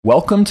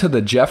Welcome to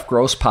the Jeff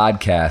Gross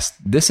Podcast.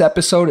 This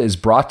episode is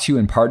brought to you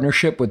in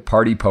partnership with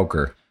Party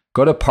Poker.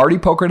 Go to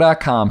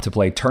partypoker.com to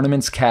play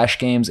tournaments, cash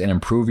games, and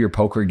improve your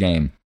poker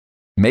game.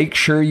 Make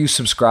sure you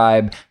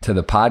subscribe to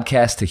the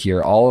podcast to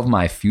hear all of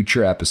my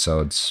future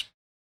episodes.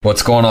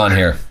 What's going on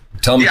here?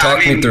 Talk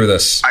me through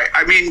this.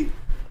 I mean,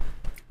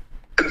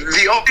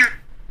 the only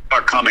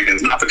are coming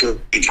is not because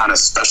any kind of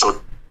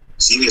special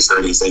genius or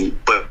anything,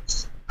 but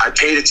I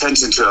paid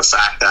attention to the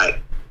fact that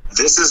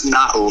this is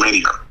not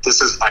linear.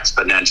 This is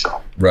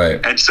exponential.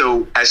 Right. And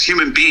so as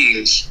human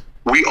beings,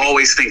 we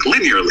always think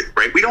linearly,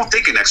 right? We don't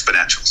think in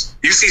exponentials.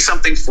 You see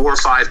something 4,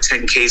 5,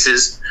 10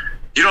 cases,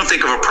 you don't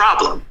think of a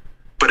problem.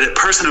 But a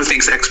person who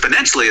thinks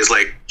exponentially is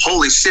like,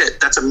 holy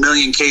shit, that's 1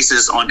 million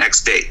cases on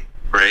X date,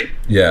 right?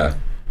 Yeah.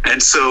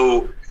 And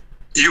so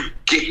you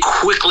get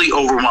quickly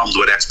overwhelmed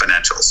with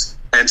exponentials.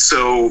 And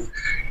so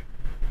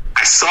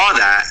I saw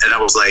that and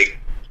I was like,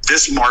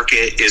 this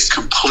market is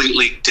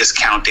completely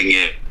discounting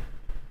it.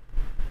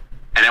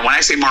 And then when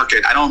I say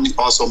market, I don't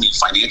also mean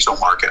financial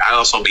market. I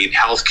also mean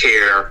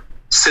healthcare,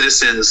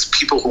 citizens,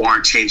 people who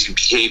aren't changing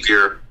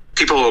behavior,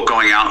 people who are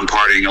going out and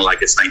partying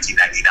like it's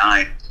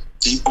 1999.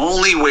 The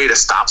only way to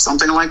stop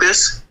something like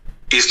this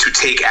is to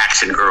take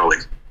action early.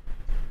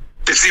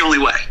 It's the only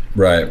way.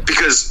 Right.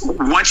 Because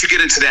once you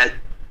get into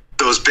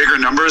those bigger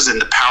numbers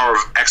and the power of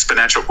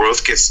exponential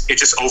growth it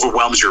just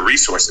overwhelms your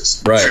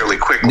resources fairly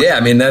quickly. Yeah,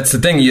 I mean, that's the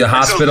thing. You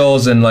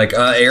hospitals and like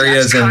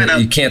areas and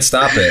you can't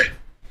stop it.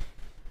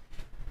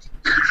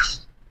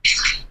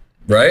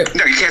 Right?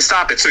 No, you can't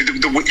stop it. So,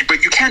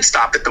 but you can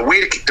stop it. The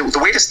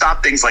way to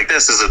stop things like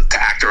this is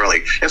to act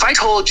early. If I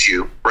told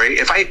you, right?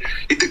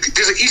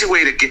 There's an easy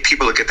way to get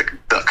people to get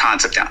the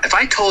concept down. If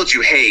I told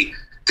you, hey,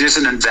 there's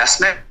an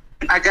investment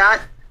I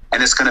got,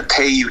 and it's going to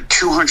pay you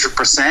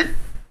 200%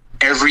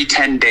 every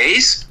 10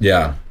 days.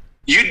 Yeah.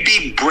 You'd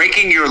be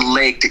breaking your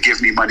leg to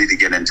give me money to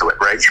get into it,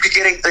 right? You'd be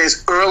getting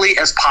as early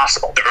as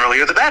possible. The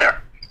earlier, the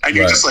better. And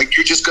you're just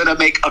going to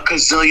make $1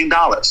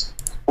 gazillion.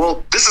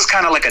 Well, this is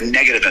kind of like a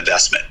negative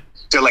investment.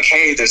 They're like,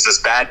 hey, there's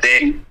this bad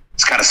thing.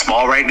 It's kind of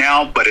small right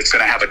now, but it's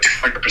going to have a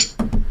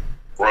 200%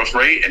 growth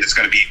rate, and it's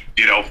going to be,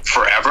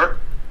 forever.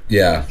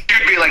 Yeah.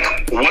 You'd be like,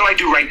 what do I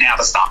do right now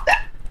to stop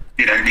that?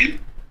 You know what I mean?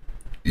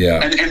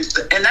 Yeah.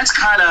 And that's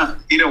kind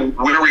of,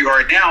 where we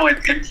are now.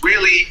 And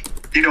really,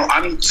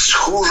 I'm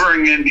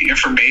hoovering in the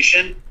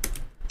information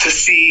to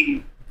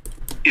see,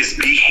 is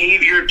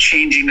behavior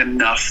changing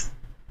enough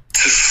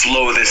to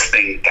slow this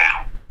thing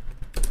down?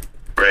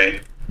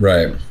 Right?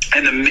 Right.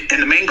 And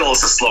the main goal is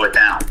to slow it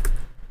down.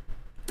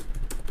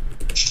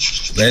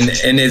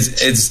 And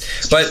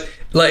it's but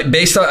like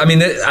based on, I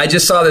mean, I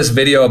just saw this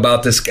video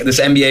about this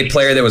NBA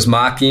player that was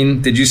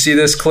mocking. Did you see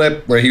this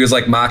clip where he was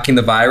like mocking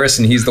the virus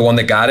and he's the one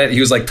that got it?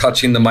 He was like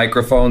touching the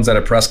microphones at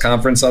a press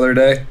conference the other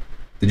day.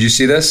 Did you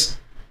see this?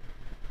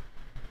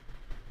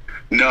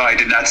 No, I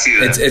did not see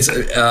that. It's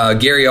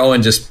Gary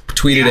Owen just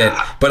tweeted it,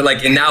 but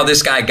like, and now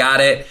this guy got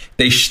it.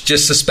 They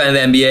just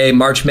suspended the NBA.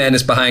 March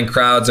Madness behind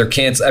crowds or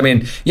can't. I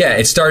mean, yeah,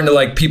 it's starting to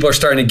like, people are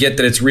starting to get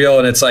that it's real,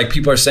 and it's like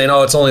people are saying,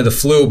 oh, it's only the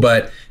flu,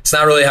 but it's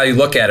not really how you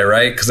look at it,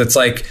 right? Because it's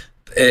like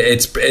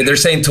they're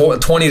saying 20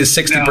 to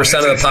 60%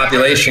 of the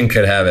population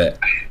could have it.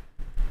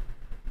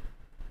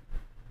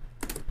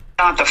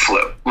 Not the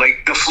flu.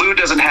 Like the flu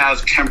doesn't have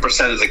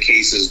 10% of the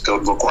cases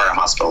don't require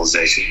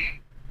hospitalization,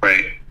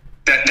 right?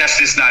 That's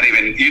just not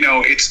even,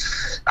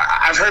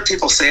 I've heard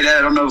people say that.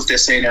 I don't know if they're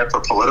saying that for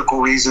political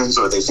reasons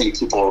or they think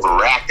people are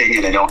overreacting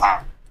and they don't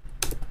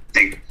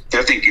think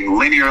they're thinking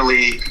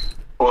linearly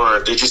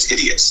or they're just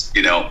idiots,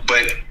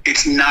 but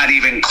it's not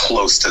even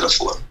close to the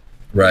flu.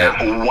 Right.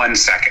 Not 1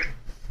 second,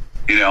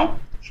 I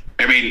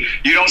mean,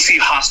 you don't see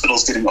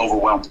hospitals getting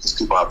overwhelmed because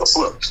people have the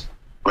flu,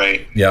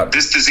 right? Yeah.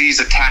 This disease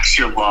attacks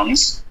your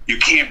lungs. You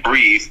can't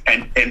breathe,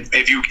 and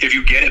if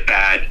you get it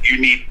bad,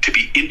 you need to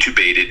be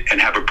intubated and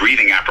have a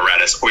breathing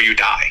apparatus, or you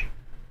die.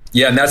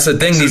 Yeah, and that's the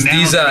thing. So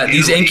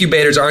these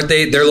incubators, aren't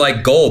they? They're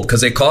like gold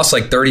because they cost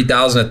like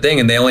 $30,000 a thing,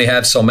 and they only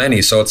have so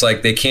many. So it's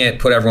like they can't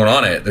put everyone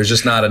on it. There's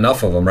just not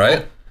enough of them,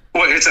 right?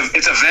 Well, it's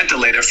a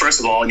ventilator, first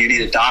of all, and you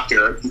need a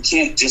doctor. You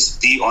can't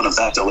just be on a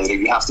ventilator.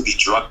 You have to be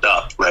drugged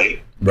up,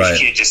 right? Right. You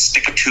can't just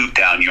stick a tube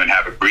down you and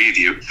have it breathe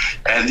you.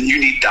 And you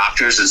need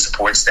doctors and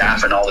support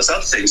staff and all this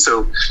other thing.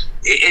 So,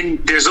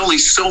 and there's only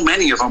so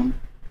many of them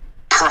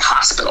per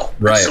hospital.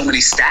 Right. So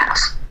many staff.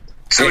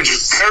 So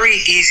it's very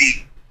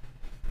easy.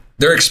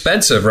 They're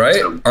expensive,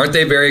 right? Aren't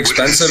they very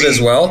expensive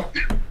as well?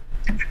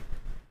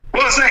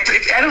 Well,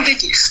 I don't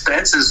think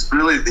expense is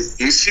really the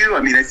issue.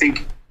 I mean, I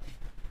think,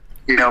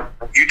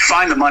 you'd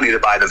find the money to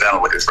buy the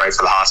ventilators, right,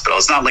 for the hospital.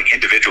 It's not like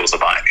individuals are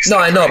buying these. No,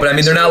 I know, but I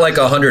mean, they're not like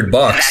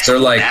 $100. They're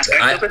like,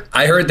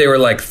 I heard they were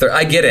like,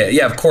 I get it.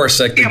 Yeah, of course,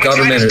 like the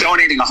government is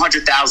donating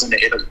 $100,000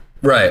 to Italy.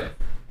 Right.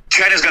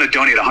 China's going to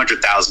donate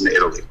 $100,000 to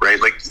Italy, right?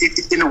 Like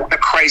in a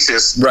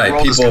crisis, right? The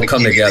world people will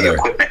come together,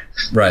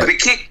 right? But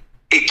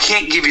it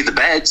can't give you the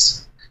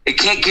beds. It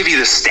can't give you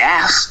the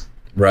staff,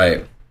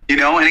 right?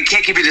 And it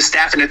can't give you the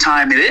staff in the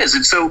time it is.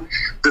 And so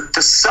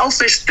the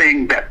selfish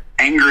thing that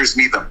angers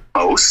me the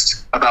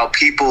most about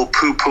people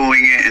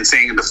poo-pooing it and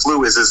saying the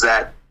flu is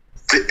that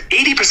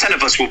 80%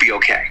 of us will be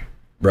okay.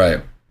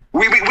 Right.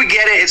 We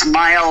get it. It's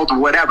mild,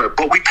 whatever,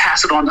 but we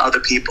pass it on to other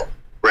people,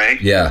 right?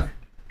 Yeah.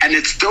 And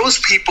it's those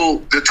people,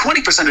 the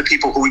 20% of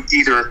people who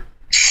either,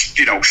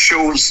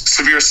 show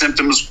severe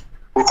symptoms,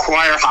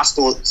 require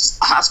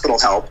hospital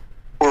help,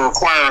 or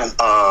require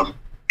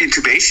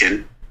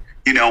intubation,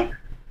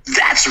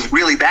 that's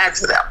really bad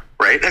for them,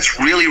 right? That's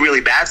really,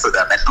 really bad for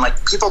them. And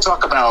like people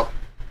talk about,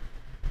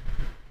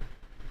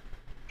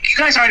 you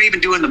guys aren't even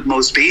doing the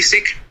most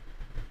basic.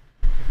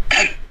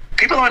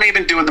 People aren't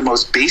even doing the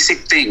most basic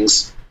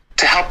things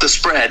to help the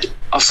spread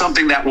of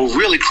something that will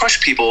really crush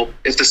people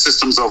if the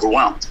system's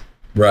overwhelmed.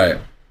 Right.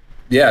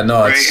 Yeah.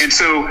 No. Right. And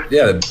so.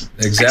 Yeah.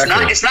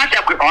 Exactly. It's not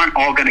that we aren't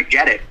all going to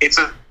get it.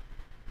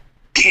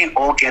 Can't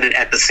all get it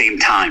at the same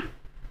time,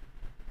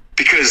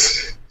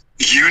 because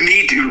we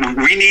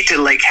need to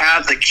like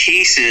have the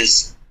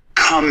cases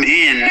come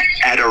in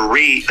at a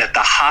rate that the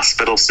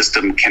hospital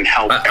system can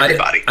help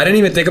everybody. I didn't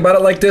even think about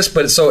it like this,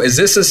 but so is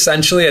this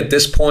essentially at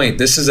this point,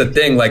 this is a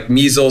thing like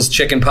measles,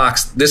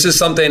 chickenpox. This is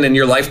something in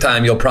your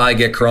lifetime, you'll probably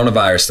get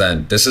coronavirus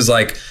then. This is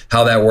like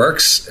how that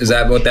works. Is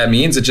that what that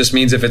means? It just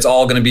means if it's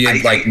all going to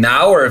be like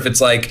now, or if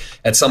it's like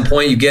at some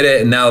point you get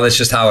it and now that's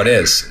just how it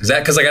is. Is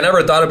that, because like I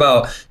never thought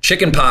about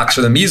chickenpox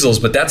or the measles,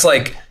 but that's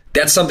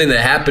something that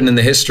happened in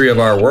the history of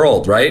our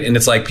world, right? And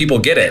it's like people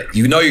get it.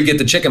 You get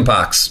the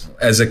chickenpox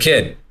as a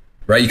kid.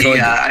 Right?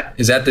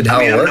 Is that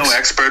how it works? I'm no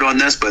expert on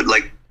this, but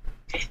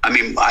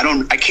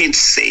I can't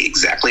say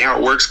exactly how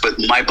it works, but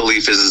my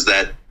belief is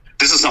that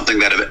this is something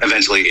that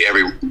eventually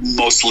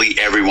mostly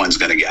everyone's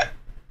going to get.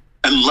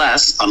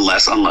 Unless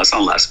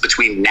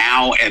between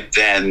now and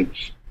then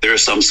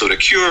there's some sort of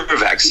cure,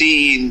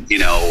 vaccine,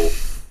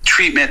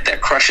 treatment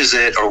that crushes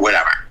it or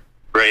whatever.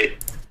 Right?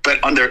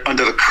 But under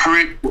the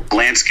current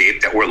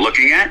landscape that we're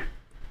looking at,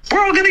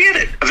 we're all going to get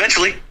it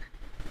eventually.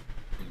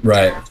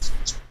 Right.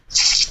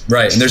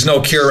 Right, and there's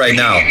no cure right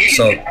now,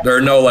 so there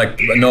are no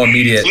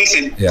immediate.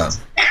 Listen, yeah.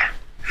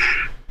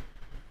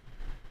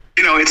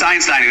 It's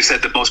Einstein who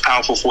said the most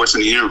powerful force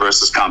in the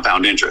universe is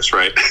compound interest,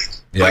 right?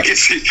 Yeah. Like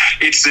it's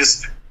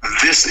just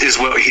this is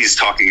what he's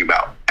talking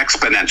about.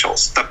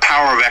 Exponentials. The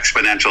power of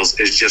exponentials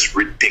is just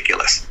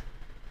ridiculous.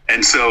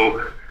 And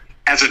so,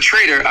 as a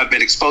trader, I've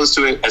been exposed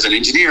to it. As an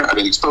engineer, I've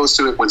been exposed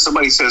to it. When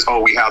somebody says, "Oh,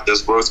 we have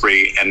this growth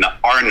rate," and the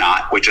R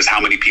naught, which is how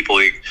many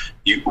people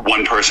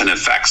one person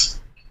infects,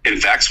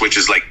 which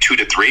is like 2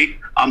 to 3.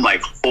 I'm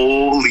like,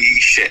 holy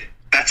shit,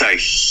 that's a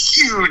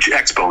huge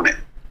exponent.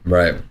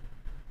 Right.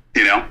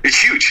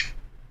 It's huge.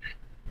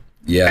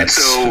 Yeah. And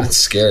so it's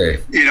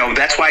scary.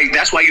 That's why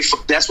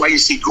you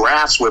see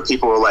graphs where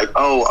people are like,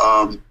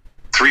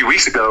 3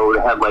 weeks ago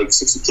they had like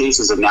 60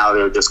 cases and now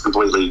they're just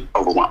completely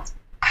overwhelmed.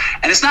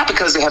 And it's not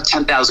because they have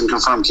 10,000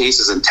 confirmed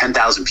cases and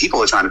 10,000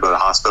 people are trying to go to the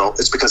hospital.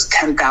 It's because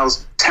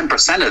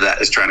 10% of that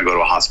is trying to go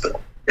to a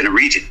hospital in a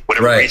region,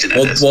 whatever region it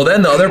is. Well,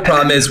 then the other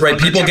problem is, right,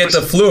 people get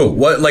the flu.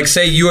 What, like,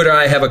 say you and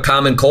I have a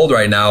common cold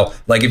right now.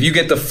 Like, if you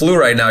get the flu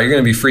right now, you're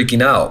going to be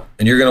freaking out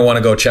and you're going to want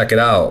to go check it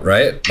out,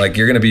 right? Like,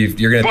 you're going to think.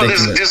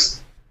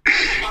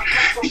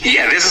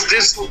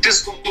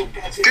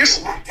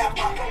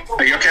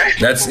 Are you okay?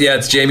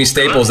 It's Jamie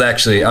Staples,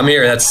 actually. I'm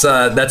here. That's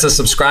a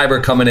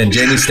subscriber coming in.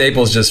 Jamie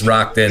Staples just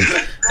rocked in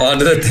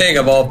onto the thing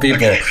of all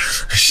people. Okay.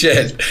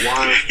 Shit.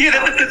 Yeah,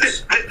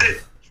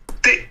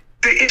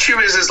 the issue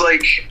is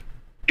like,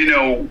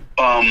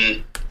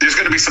 there's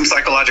going to be some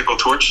psychological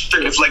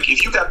torture. If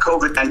you got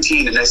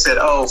COVID-19 and they said,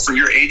 for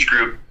your age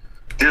group,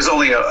 there's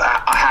only a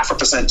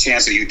 0.5%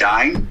 chance of you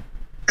dying.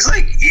 It's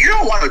like, you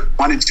don't want a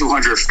 1 in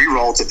 200 free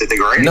roll to the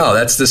degrade. No,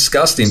 that's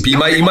disgusting. You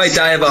might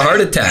die of a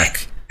heart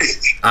attack.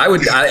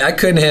 I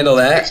couldn't handle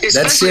that.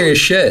 That's serious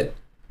shit.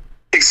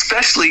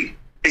 Especially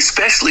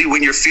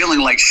when you're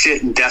feeling like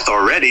shit and death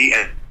already.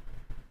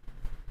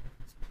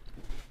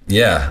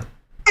 Yeah.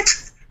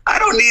 I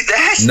don't need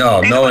that.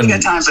 No one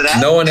got time for that.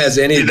 No one has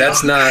any.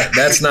 That's not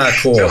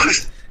cool.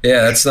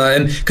 Yeah, that's not.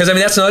 And because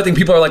that's another thing.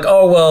 People are like,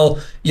 oh well,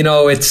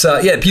 it's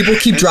people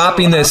keep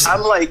dropping this.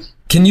 I'm like,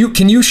 can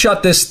you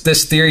shut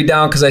this theory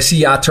down? Because I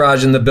see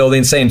Yatraj in the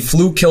building saying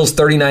flu kills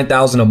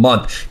 39,000 a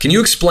month. Can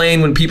you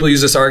explain when people use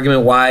this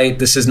argument why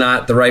this is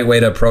not the right way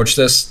to approach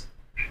this?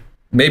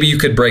 Maybe you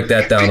could break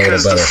that down a little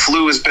better. Because the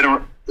flu has been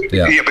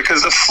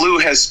because the flu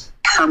has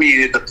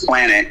permeated the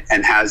planet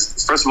and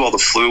has, first of all, the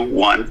flu,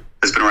 1,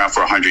 has been around for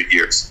 100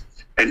 years.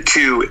 And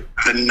 2,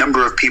 the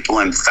number of people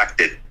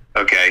infected,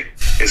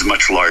 is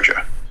much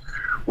larger.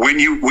 When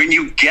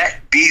you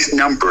get these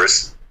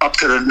numbers up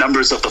to the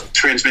numbers of the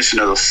transmission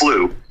of the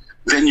flu,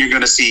 then you're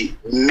going to see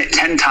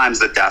 10 times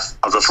the death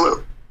of the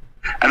flu.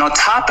 And on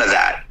top of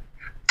that,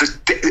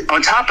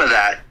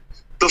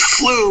 the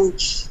flu,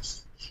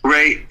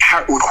 right,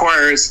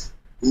 requires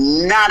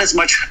not as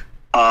much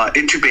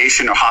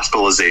intubation or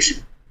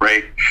hospitalization,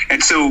 right?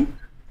 And so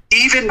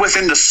even with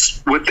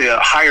the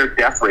higher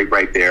death rate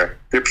right there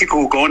are people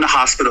who go in the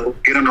hospital,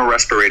 get on a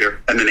respirator,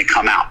 and then they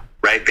come out,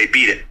 right? They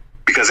beat it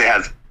because they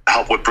have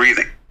help with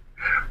breathing.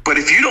 But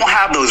if you don't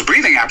have those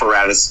breathing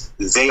apparatus,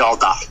 they all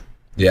die.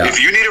 Yeah. If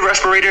you need a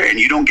respirator and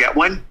you don't get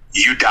one,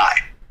 you die.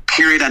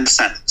 Period. End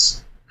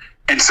sentence.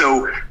 And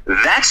so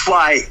that's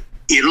why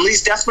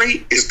Italy's death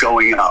rate is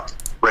going up,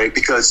 right?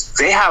 Because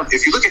they have,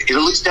 if you look at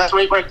Italy's death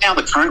rate right now,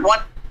 the current one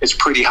is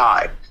pretty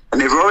high. And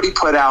they've already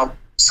put out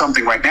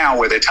something right now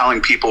where they're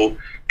telling people,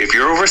 if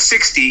you're over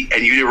 60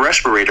 and you need a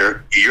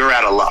respirator, you're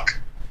out of luck.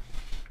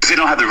 Because they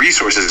don't have the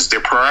resources. They're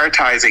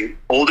prioritizing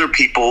younger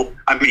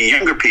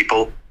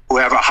people who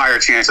have a higher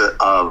chance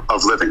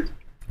of living.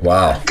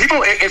 Wow.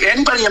 People, if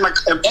anybody in my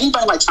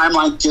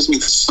timeline gives me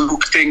the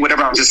fluke thing,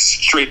 whatever, I'm just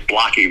straight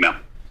blocking them.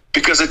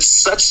 Because it's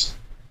such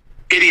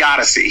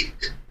idiocy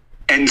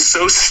and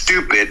so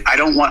stupid. I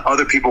don't want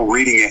other people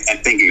reading it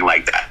and thinking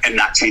like that and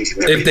not changing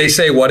their behavior. They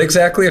say what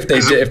exactly? If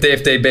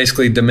they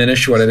basically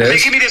diminish what it is? They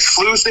give me this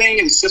flu thing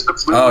and it's just the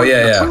flu. Oh,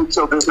 yeah, the flu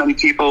killed this many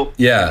people.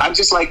 Yeah. I'm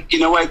just like, you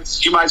know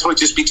what? You might as well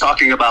just be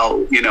talking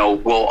about,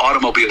 will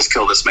automobiles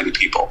kill this many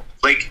people?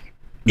 Like,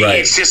 right.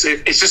 It's just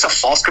a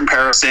false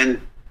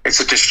comparison. It's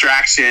a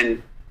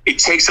distraction. It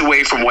takes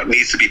away from what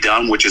needs to be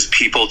done, which is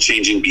people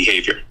changing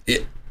behavior.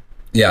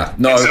 Yeah,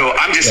 no. And so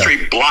I'm just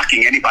straight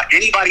blocking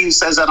anybody who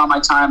says that on my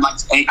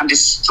timeline. I'm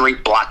just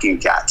straight blocking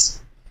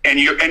cats. And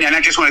I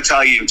just want to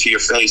tell you to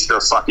your face, you're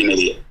a fucking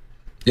idiot.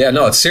 Yeah,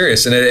 no, it's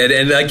serious.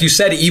 And like you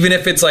said, even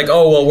if it's like,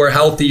 oh, well, we're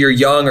healthy, you're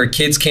young, or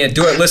kids can't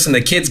do it. Listen, the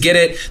kids get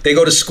it. They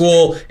go to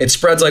school. It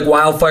spreads like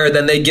wildfire.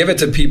 Then they give it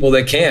to people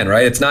that can,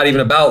 right? It's not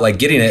even about like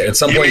getting it. At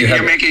some point,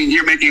 you're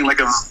making like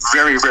a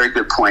very, very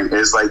good point.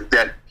 Is like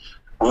that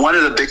one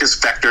of the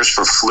biggest vectors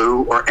for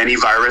flu or any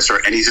virus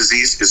or any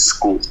disease is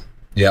school.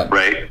 Yeah.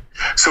 Right.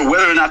 So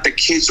whether or not the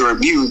kids are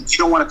immune, you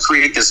don't want to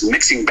create this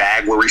mixing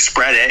bag where we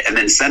spread it and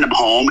then send them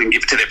home and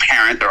give it to their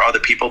parent or other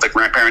people, their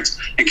grandparents,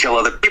 and kill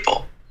other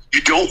people.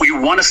 We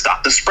want to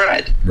stop the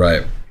spread.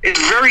 Right. It's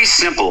very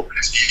simple.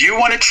 You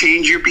want to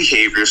change your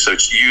behavior so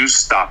you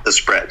stop the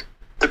spread.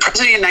 The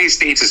president of the United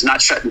States is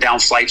not shutting down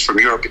flights from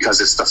Europe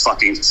because it's the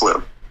fucking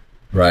flu.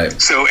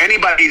 Right. So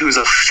anybody who's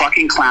a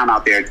fucking clown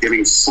out there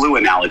giving flu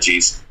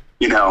analogies,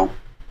 you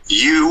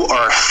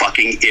are a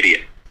fucking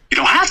idiot. You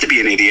don't have to be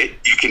an idiot.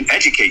 You can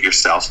educate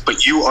yourself,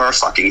 but you are a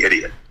fucking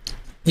idiot.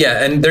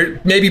 Yeah, and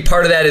there maybe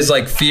part of that is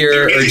like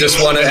fear or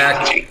just want to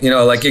act,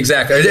 like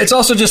exactly. It's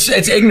also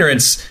it's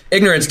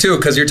ignorance too,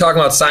 because you're talking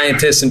about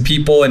scientists and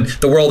people, and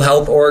the World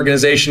Health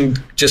Organization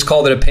just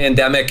called it a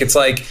pandemic. It's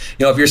like,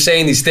 if you're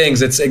saying these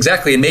things, it's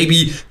exactly, and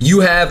maybe you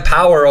have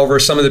power over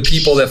some of the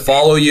people that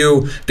follow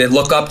you, that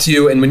look up to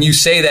you, and when you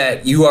say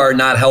that, you are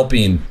not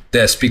helping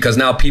this, because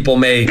now people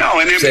may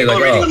say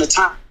like, on the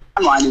timeline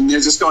and they're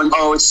just going,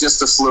 oh, it's just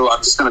the flu. I'm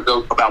just going to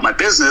go about my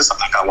business. I'm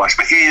not going to wash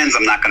my hands.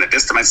 I'm not going to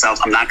distance myself.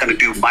 I'm not going to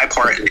do my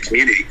part in the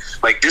community.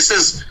 Like, this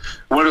is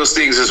one of those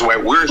things is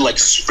where we're like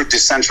super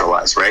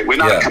decentralized, right? We're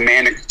not a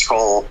command and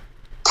control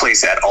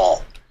place at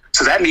all.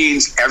 So that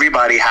means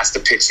everybody has to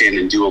pitch in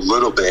and do a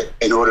little bit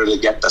in order to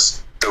get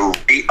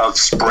the rate of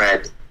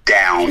spread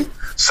down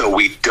so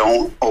we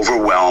don't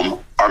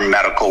overwhelm our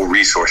medical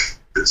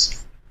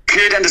resources.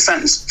 Period, end of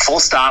sentence, full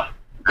stop.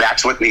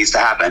 That's what needs to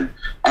happen.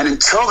 And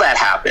until that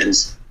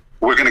happens,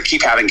 we're going to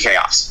keep having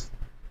chaos.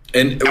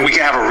 And we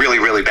can have a really,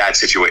 really bad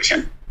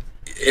situation.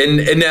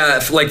 In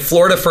like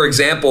Florida, for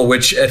example,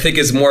 which I think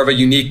is more of a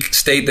unique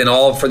state than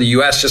all for the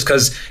U.S., just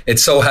because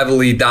it's so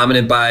heavily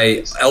dominant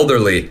by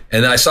elderly.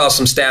 And I saw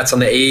some stats on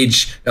the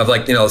age of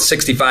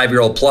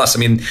 65-year-old plus. I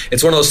mean,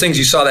 it's one of those things.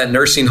 You saw that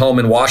nursing home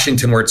in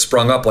Washington where it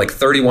sprung up, like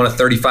 31 of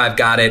 35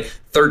 got it,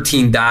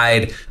 13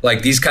 died.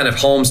 Like these kind of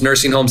homes,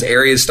 nursing homes,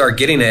 areas start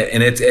getting it,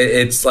 and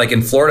it's like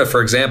in Florida,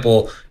 for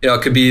example.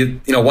 It could be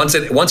once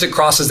it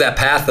crosses that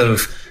path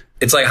of.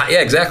 It's like, yeah,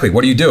 exactly.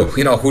 What do you do?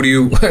 Who do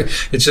you?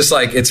 It's just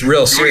like, it's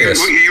real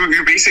serious.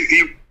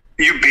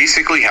 You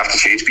basically have to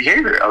change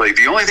behavior. Like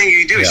the only thing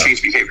you can do is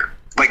change behavior.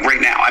 Like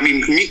right now, I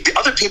mean, the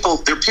other people,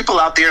 there are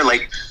people out there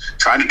like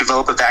trying to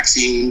develop a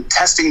vaccine,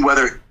 testing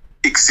whether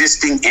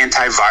existing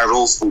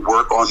antivirals will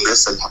work on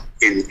this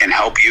and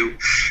help you.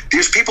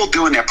 There's people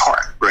doing their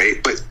part, right?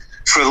 But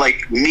for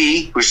like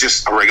me, who's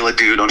just a regular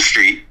dude on the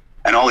street,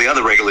 and all the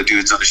other regular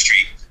dudes on the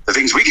street, the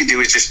things we can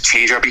do is just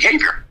change our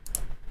behavior.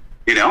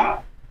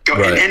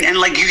 Right. And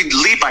like you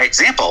lead by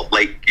example.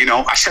 Like,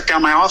 I shut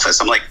down my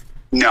office. I'm like,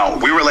 no.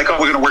 We were like, oh,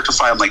 we're going to work till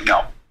 5. I'm like,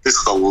 no. This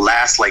is the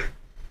last,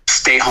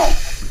 stay home.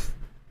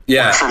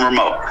 Yeah. Work from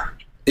remote.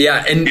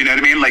 Yeah, and you know what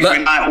I mean? Like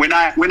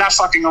we're not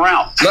fucking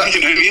around. You know what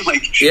I mean?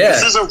 Like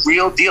this is a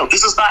real deal.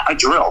 This is not a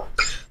drill.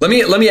 Let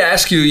me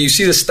ask you. You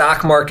see the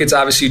stock markets.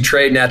 Obviously, you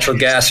trade natural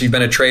gas. You've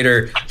been a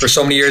trader for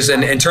so many years.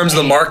 And in terms of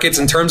the markets,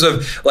 in terms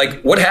of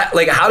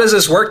how does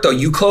this work though?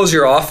 You close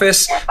your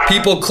office.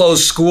 People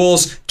close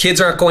schools.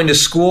 Kids aren't going to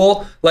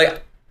school.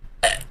 Like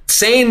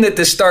saying that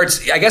this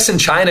starts, I guess in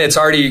China, it's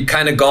already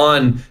kind of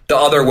gone the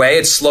other way.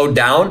 It's slowed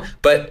down.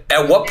 But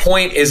at what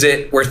point is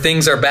it where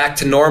things are back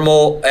to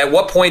normal? At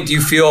what point do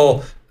you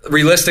feel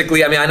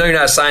realistically, I mean, I know you're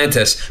not a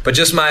scientist, but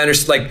just my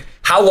understanding,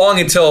 how long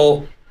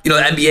until the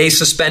NBA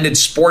suspended,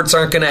 sports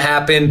aren't going to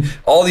happen,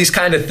 all these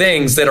kind of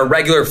things that are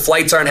regular,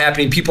 flights aren't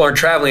happening, people aren't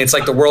traveling. It's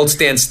like the world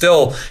stands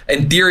still.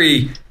 In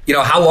theory,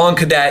 how long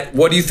could that,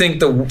 what do you think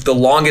the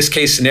longest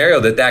case scenario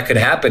that could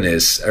happen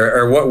is?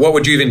 Or what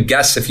would you even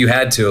guess if you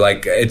had to?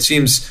 Like, it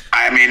seems...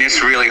 I mean,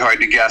 it's really hard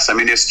to guess. I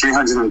mean, there's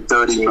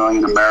 330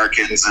 million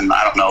Americans and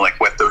I don't know,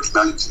 30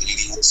 million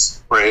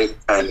Canadians, right?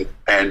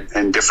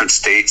 And different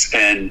states.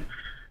 And,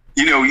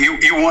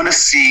 you want to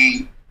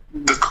see...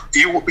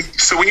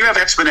 So when you have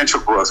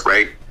exponential growth,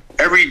 right,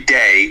 every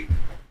day,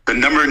 the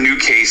number of new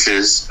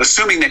cases,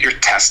 assuming that you're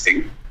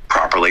testing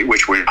properly,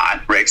 which we're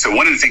not, right? So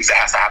one of the things that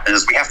has to happen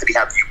is we have to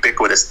have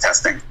ubiquitous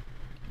testing,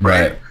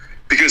 right?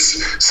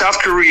 Because South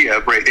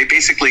Korea, right, they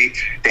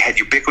had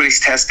ubiquitous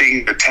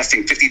testing. They're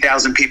testing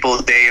 50,000 people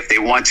a day if they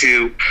want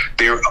to.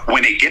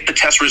 When they get the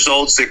test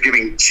results, they're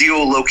giving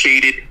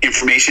geolocated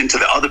information to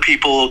the other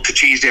people to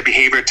change their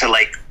behavior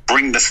to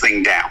bring this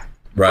thing down.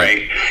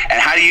 Right. And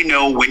how do you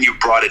know when you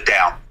brought it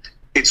down?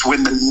 It's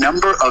when the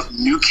number of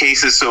new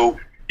cases. So,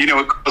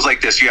 it goes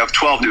like this. You have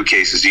 12 new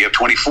cases. You have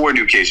 24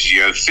 new cases.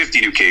 You have 50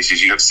 new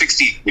cases. You have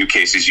 60 new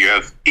cases. You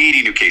have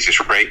 80 new cases,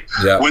 right?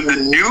 Yeah. When the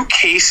new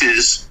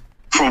cases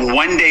from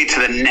one day to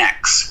the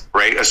next,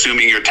 right,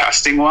 assuming you're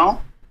testing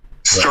well,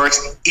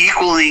 starts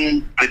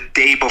equaling the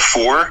day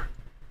before,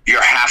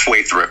 you're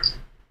halfway through.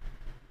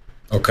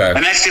 Okay.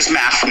 And that's just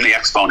math from the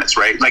exponents,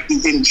 right?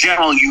 In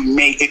general,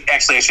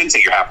 actually, I shouldn't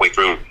say you're halfway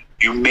through.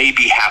 You may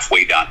be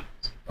halfway done.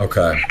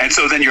 Okay. And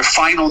so then your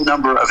final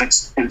number of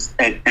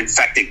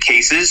infected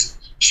cases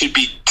should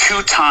be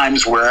 2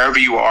 times wherever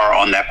you are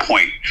on that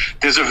point.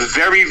 There's a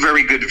very,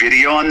 very good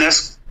video on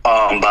this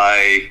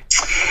by,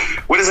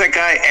 what is that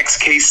guy,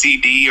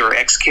 XKCD or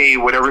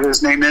XK, whatever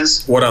his name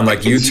is? What, on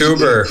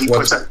YouTube or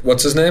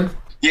what's his name?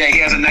 Yeah, he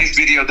has a nice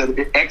video that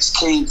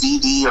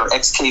XKVD or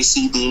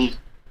XKCD.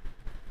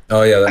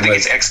 Oh, yeah. I think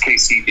it's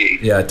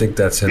XKCD. Yeah, I think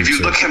that's him. If you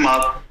look him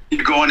up,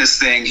 you go on his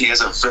thing. He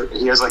has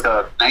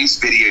a nice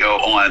video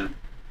on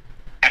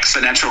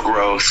exponential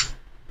growth.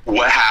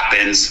 What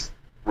happens?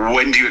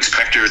 When do you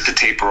expect it to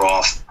taper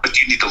off? What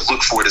do you need to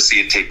look for to see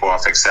it taper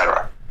off,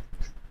 etc.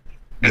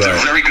 It's a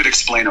very good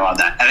explainer on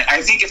that. And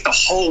I think if the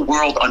whole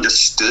world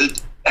understood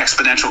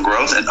exponential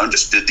growth and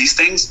understood these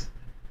things,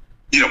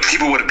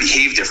 people would have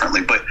behaved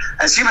differently. But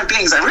as human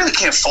beings, I really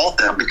can't fault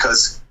them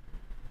because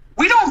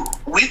we don't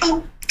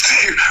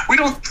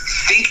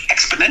think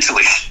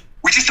exponentially.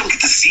 We just don't get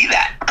to see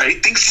that,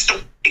 right? Things just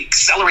don't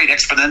accelerate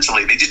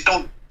exponentially. They just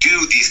don't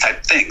do these type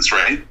of things,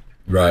 right?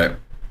 Right.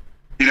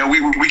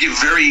 We get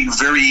very,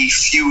 very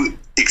few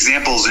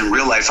examples in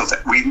real life of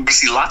that. We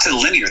see lots of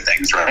linear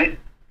things, right?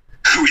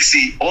 We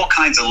see all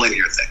kinds of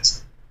linear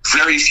things.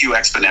 Very few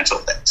exponential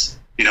things.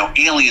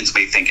 Aliens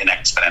may think in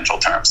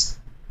exponential terms.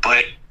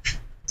 But,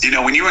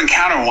 when you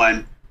encounter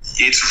one,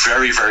 it's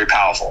very, very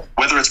powerful,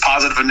 whether it's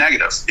positive or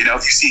negative. If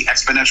you see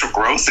exponential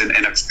growth in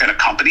a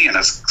company, in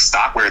a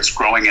stock where it's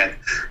growing at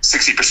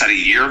 60% a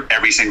year,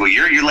 every single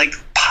year, you're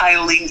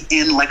piling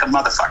in like a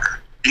motherfucker.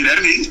 You know what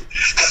I mean?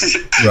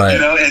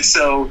 Right. And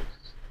so,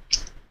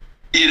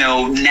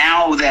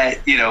 now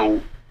that,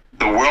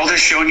 the world has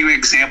shown you an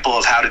example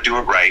of how to do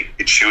it right.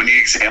 It's shown you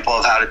an example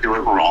of how to do it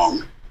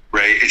wrong,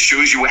 right? It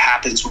shows you what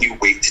happens when you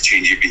wait to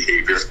change your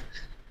behavior.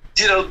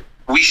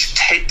 We should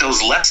take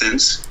those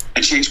lessons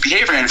and change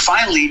behavior. And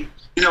finally,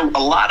 a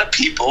lot of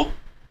people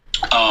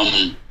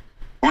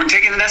weren't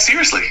taking it that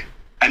seriously.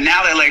 And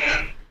now they're like,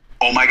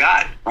 oh my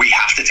God, we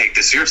have to take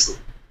this seriously.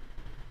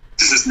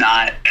 This is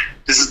not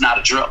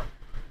a drill.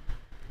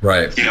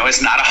 Right.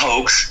 It's not a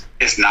hoax.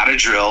 It's not a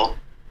drill.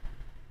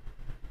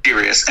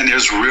 Serious. And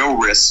there's real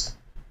risk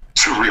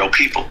to real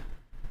people.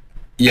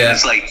 Yeah. And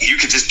it's you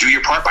could just do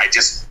your part by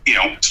just,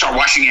 start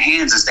washing your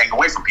hands and staying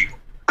away from people.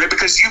 Right?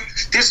 Because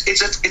there's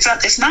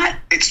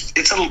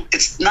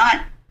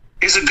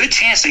a good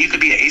chance that you could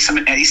be an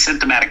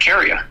asymptomatic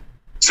carrier.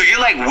 So you're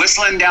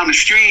whistling down the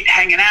street,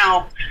 hanging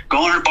out,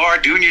 going to the bar,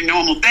 doing your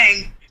normal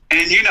thing. And,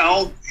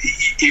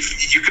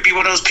 if you could be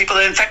one of those people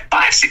that infect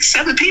 5, 6,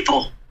 7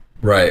 people.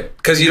 Right.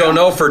 Because you don't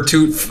know for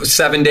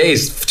 7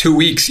 days, 2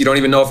 weeks, you don't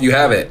even know if you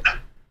have it.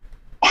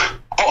 Oh,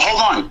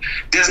 hold on.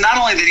 There's not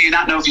only do you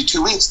not know if you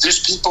 2 weeks, there's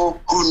people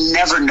who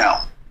never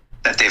know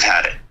that they've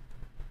had it.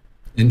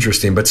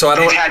 Interesting. But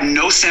they've had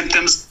no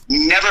symptoms,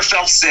 never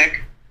felt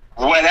sick,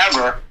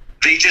 whatever.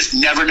 They just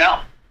never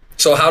know.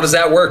 So how does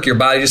that work? Your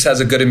body just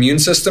has a good immune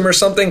system or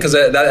something? Because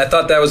I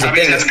thought that was the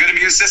thing. It has a good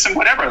immune system,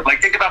 whatever.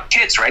 Think about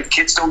kids, right?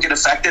 Kids don't get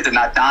affected. They're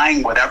not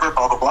dying, whatever,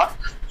 blah, blah, blah.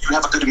 You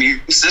have a good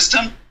immune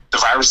system. The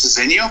virus is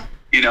in you.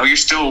 You're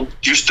still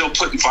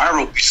putting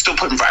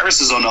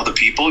viruses on other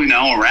people,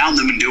 around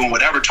them and doing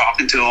whatever,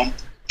 talking to them,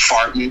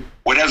 farting,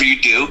 whatever you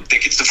do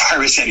that gets the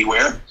virus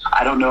anywhere.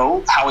 I don't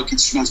know how it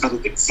gets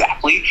transmitted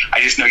exactly.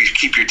 I just know you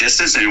keep your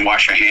distance and you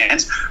wash your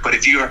hands. But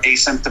if you're an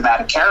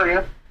asymptomatic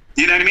carrier,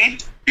 you know what I mean?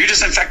 You're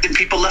just infecting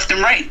people left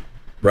and right.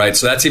 Right.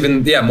 So that's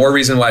even, more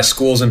reason why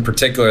schools in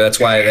particular, that's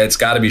why it's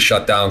got to be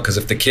shut down. Because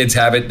if the kids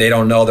have it, they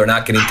don't know, they're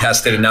not getting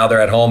tested, and now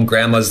they're at home,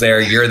 grandma's there,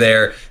 you're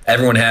there,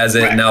 everyone has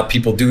it, and now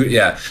people do.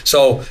 Yeah.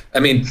 So, I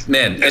mean,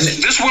 man.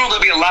 This world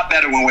will be a lot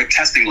better when we're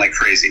testing like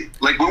crazy.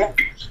 Like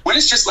when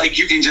it's just like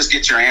you can just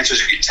get your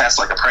answers, you can test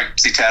like a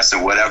pregnancy test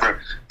or whatever,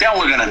 then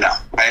we're going to know,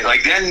 right?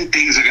 Like then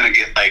things are going to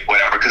get like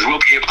whatever, because we'll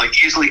be able to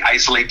like easily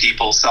isolate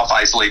people,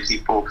 self-isolate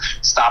people,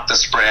 stop the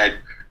spread,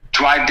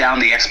 drive down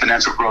the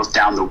exponential growth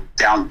down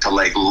to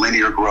like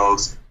linear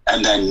growth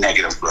and then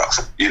negative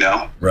growth, you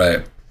know?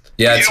 Right.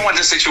 Yeah. You don't want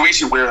the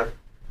situation where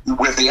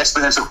the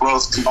exponential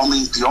growth,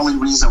 the only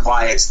reason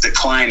why it's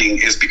declining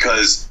is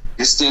because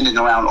you're standing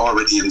around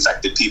already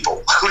infected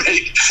people.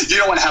 Right? You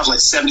don't want to have like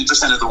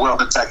 70% of the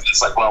world infected.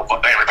 It's like, well,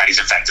 everybody's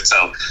infected,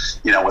 so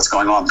you know what's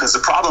going on. Because the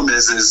problem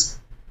is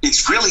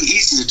it's really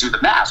easy to do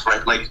the math,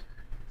 right? Like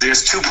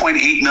there's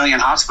 2.8 million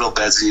hospital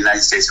beds in the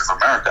United States of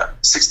America.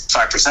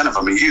 65% of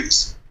them are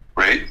used.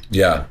 Right?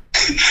 Yeah.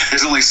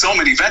 There's only so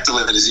many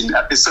ventilators.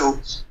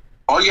 So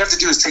all you have to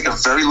do is take a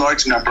very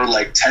large number,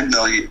 like 10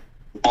 million,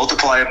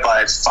 multiply it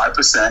by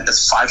 5%.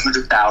 That's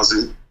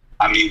 500,000.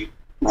 I mean,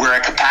 we're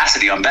at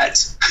capacity on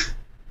beds.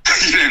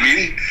 You know what I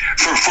mean?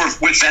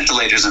 For with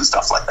ventilators and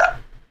stuff like that.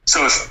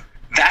 So if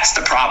that's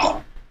the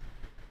problem,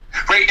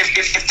 right?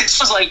 If this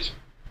was like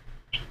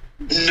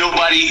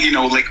nobody, you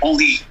know, like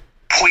only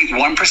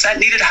 0.1%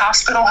 needed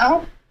hospital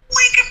help,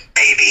 we could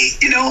maybe,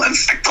 you know,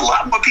 infect a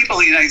lot more people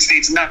in the United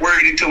States and not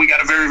worried until we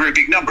got a very, very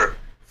big number.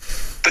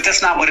 But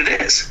that's not what it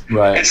is.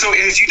 Right. And so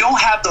if you don't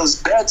have those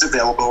beds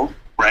available,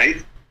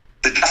 right,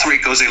 the death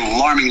rate goes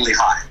alarmingly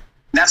high. And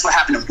that's what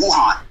happened in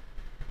Wuhan.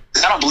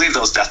 I don't believe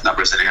those death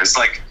numbers in here. It's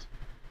like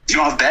you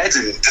don't have beds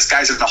and this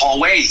guy's in the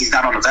hallway. He's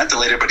not on a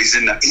ventilator, but he's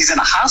in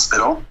a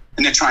hospital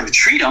and they're trying to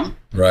treat him.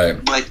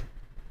 Right. But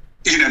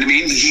you know what I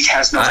mean? He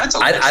has no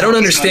ventilator. I don't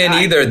understand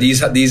either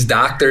these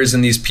doctors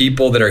and these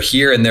people that are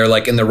here and they're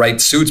like in the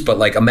right suits, but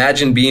like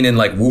imagine being in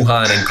like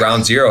Wuhan and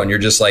ground zero and you're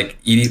just like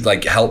eating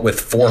like help with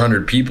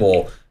 400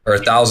 people or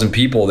 1,000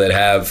 people that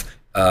have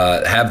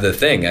the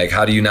thing. Like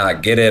how do you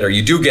not get it? Or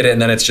you do get it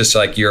and then it's just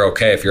like you're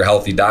okay. If you're a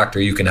healthy doctor,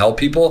 you can help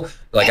people.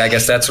 Like I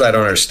guess that's what I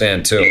don't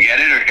understand too. You get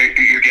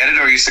it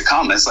or you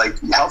succumb. It's like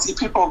healthy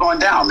people are going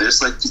down.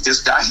 There's like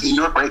this guy in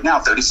New York right now,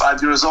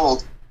 35 years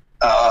old,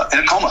 in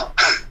a coma.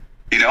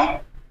 You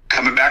know,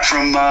 coming back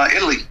from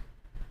Italy.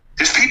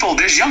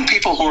 There's young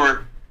people who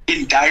are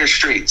in dire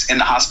straits in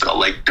the hospital.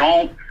 Like,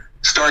 don't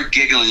start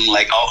giggling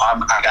like, oh,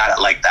 I got it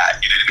like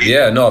that. You know what I mean?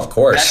 Yeah, no, of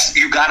course.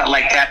 You got it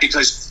like that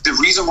because the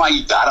reason why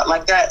you got it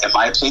like that, in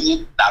my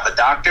opinion, not a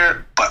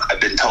doctor, but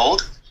I've been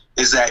told,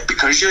 is that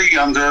because you're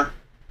younger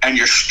and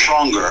you're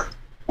stronger,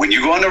 when you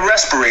go on the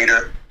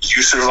respirator,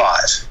 you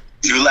survive.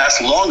 You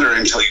last longer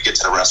until you get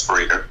to the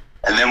respirator.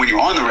 And then when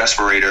you're on the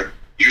respirator,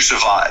 you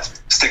survive.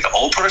 Stick an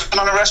old person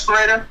on a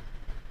respirator,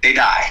 they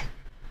die.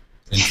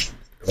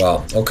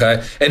 Wow.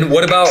 Okay. And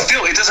what about?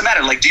 Still, it doesn't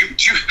matter. Like, do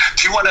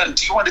you want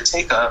to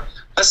take a?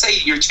 Let's say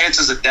your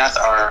chances of death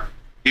are,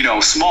 you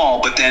know,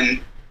 small, but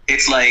then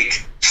it's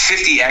like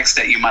 50x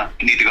that you might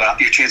need to go.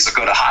 Your chance to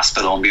go to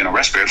hospital and be on a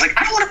respirator. It's like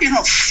I don't want to be on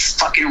a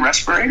fucking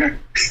respirator.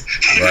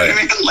 You know what I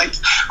mean? Like,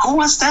 who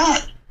wants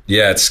that?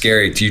 Yeah, it's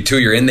scary to you too.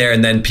 You're in there,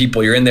 and then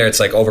you're in there. It's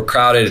like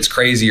overcrowded. It's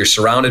crazy. You're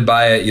surrounded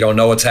by it. You don't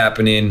know what's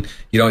happening.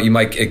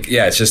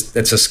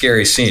 It's a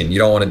scary scene. You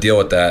don't want to deal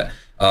with that.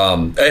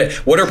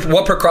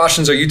 What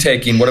precautions are you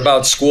taking? What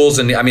about schools?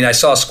 And I mean, I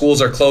saw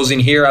schools are closing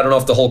here. I don't know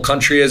if the whole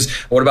country is.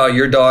 What about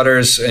your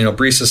daughters? You know,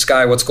 Brisa,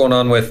 Sky. What's going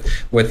on with?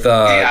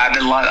 Yeah,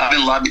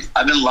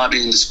 I've been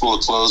lobbying the school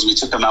to close. We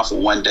took them out for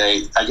one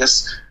day. I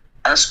guess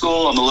our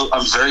school.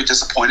 I'm very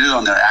disappointed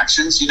on their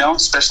actions. You know,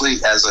 especially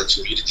as a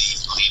community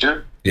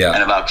leader. Yeah.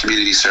 And about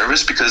community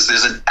service, because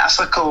there's an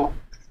ethical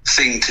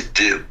thing to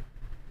do,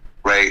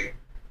 right,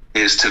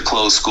 is to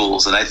close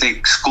schools. And I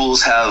think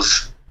schools have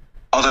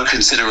other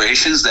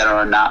considerations that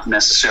are not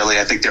necessarily,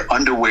 I think they're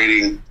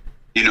underweighting,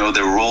 you know,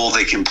 the role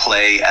they can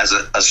play as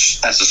a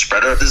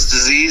spreader of this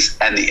disease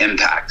and the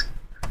impact.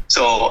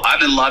 So I've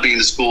been lobbying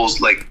the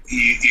schools like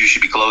you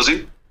should be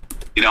closing.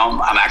 You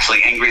know, I'm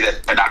actually angry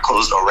that they're not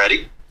closed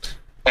already.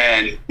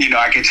 And, you know,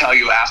 I can tell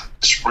you after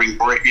spring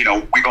break, you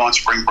know, we go on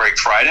spring break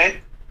Friday.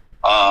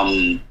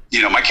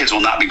 You know, my kids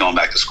will not be going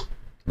back to school.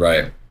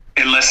 Right.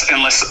 Unless a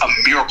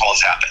miracle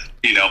has happened,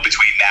 you know,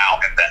 between now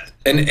and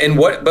then. And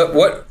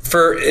what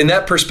for in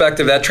that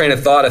perspective, that train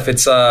of thought, if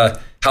it's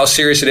how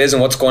serious it is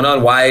and what's going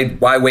on,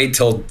 why wait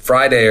till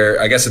Friday?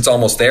 Or I guess it's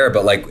almost there,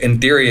 but like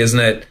in theory, isn't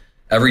it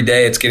every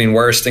day it's getting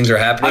worse, things are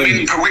happening? I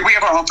mean, we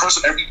have our own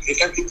personal,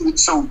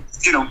 so,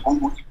 you know,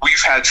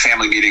 we've had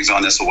family meetings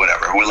on this or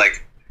whatever. We're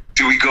like,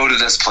 do we go to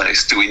this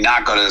place? Do we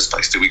not go to this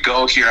place? Do we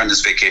go here on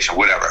this vacation?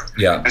 Whatever.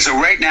 Yeah. And so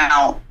right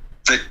now,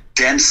 the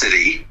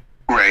density,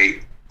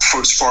 right, for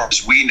as far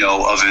as we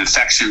know, of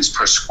infections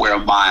per square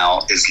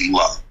mile is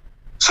low.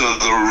 So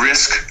the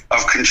risk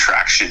of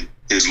contraction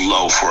is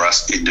low for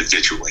us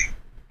individually.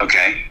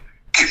 Okay.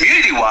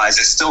 Community-wise,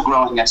 it's still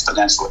growing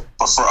exponentially,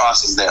 but for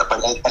us, it's there.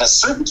 But at a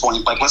certain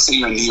point, like let's say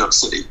you're in New York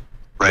City,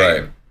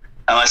 right?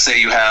 And let's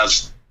say you have,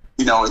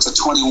 it's a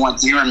 21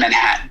 here in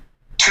Manhattan,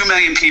 2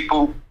 million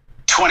people,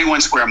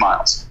 21 square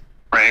miles,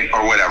 right?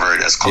 Or whatever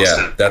it is. Close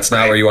to, that's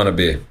not where you want to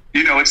be.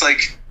 It's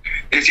like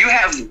if you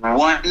have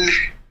one,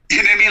 you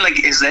know what I mean?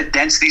 Like as that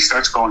density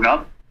starts going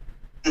up,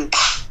 you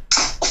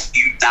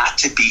not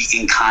to be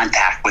in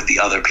contact with the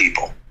other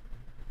people.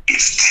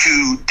 It's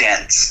too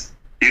dense.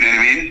 You know what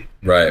I mean?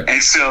 Right.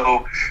 And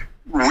so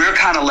we're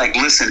kind of like,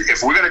 listen,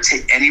 if we're going to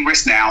take any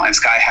risk now, and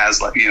Sky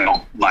has like,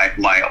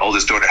 my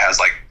oldest daughter has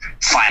like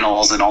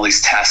finals and all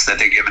these tests that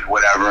they give and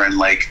whatever, and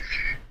like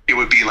it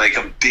would be like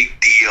a big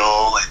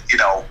deal,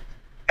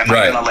 and am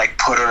I gonna like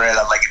put her at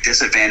like a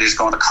disadvantage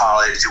going to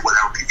college or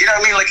whatever? You know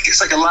what I mean? Like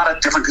it's like a lot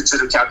of different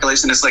considered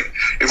calculation. It's like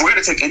if we're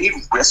gonna take any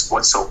risk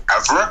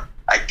whatsoever,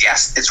 I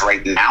guess it's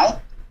right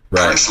now.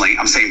 Right. Personally,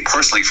 I'm saying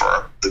personally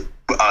for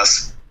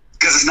us,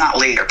 because it's not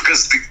later,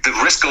 because the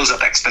risk goes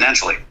up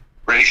exponentially,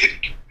 right?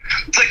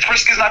 It's like the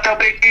risk is not that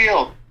big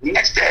deal.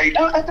 Next day,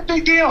 no, that's a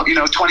big deal.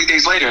 20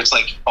 days later, it's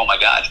like, oh my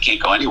God, you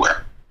can't go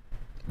anywhere.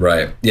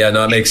 Right. Yeah,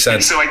 no, it makes sense.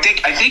 And so I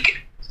think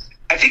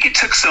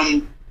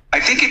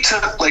it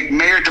took like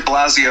Mayor de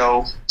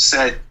Blasio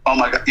said, oh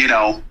my God,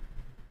 the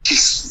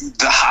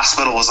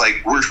hospital was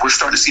like, we're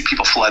starting to see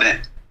people flood in,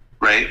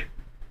 right?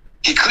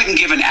 He couldn't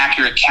give an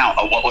accurate count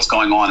of what was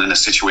going on in the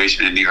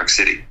situation in New York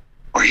City,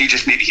 or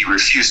maybe he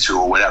refused to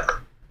or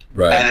whatever.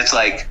 Right. And it's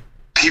like,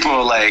 people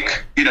are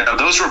like,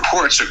 those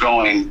reports are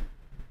going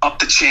up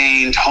the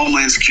chain,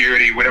 Homeland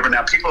Security, whatever.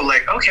 Now people are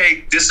like,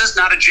 okay, this is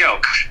not a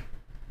joke.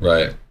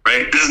 Right.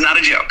 Right. This is not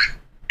a joke.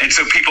 And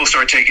so people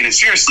start taking it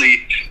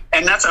seriously.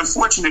 And that's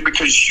unfortunate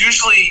because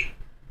usually,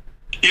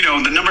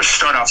 the numbers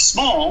start off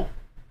small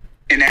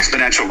in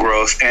exponential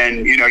growth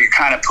and, you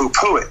kind of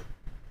poo-poo it.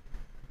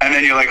 And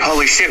then you're like,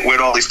 holy shit,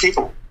 where'd all these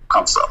people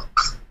come from?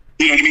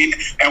 You know what I mean?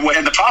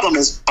 And the problem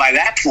is by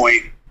that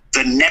point,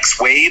 the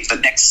next wave, the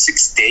next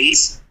 6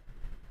 days,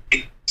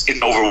 it's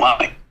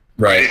overwhelming.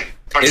 Right.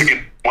 It's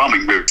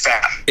overwhelming really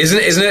fast.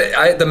 Isn't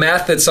it? The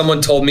math that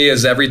someone told me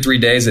is every 3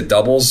 days it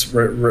doubles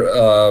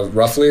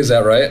roughly. Is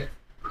that right?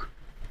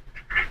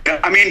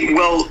 I mean,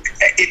 well,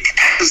 it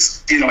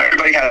has,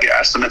 everybody has their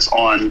estimates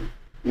on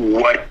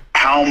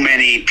how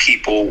many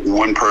people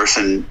one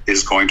person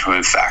is going to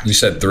infect. You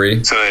said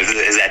 3. So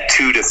is that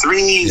 2 to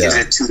 3? Yeah. Is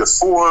it 2 to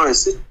 4?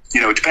 Is it,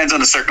 it depends on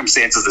the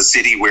circumstances of the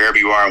city, wherever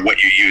you are and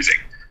what you're using.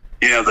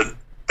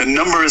 The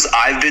numbers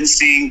I've been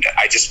seeing,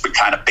 I just been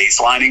kind of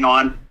baselining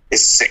on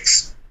is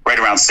 6, right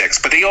around 6.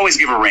 But they always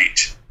give a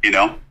range,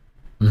 Mm-hmm.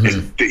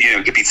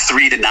 It could be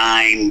 3 to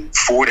 9,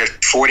 4 to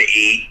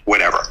 8,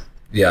 whatever.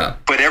 Yeah.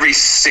 But every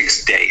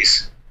 6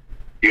 days,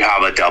 you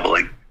have a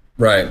doubling.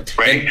 Right.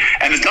 Right.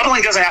 And the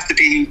doubling doesn't have to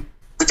be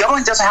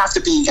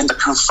in the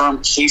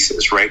confirmed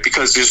cases, right?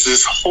 Because there's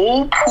this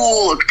whole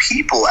pool of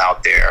people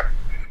out there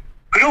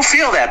who don't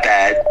feel that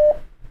bad.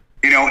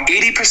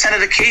 80% of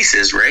the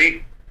cases,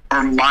 right,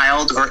 are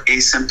mild or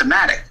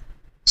asymptomatic.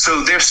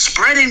 So they're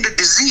spreading the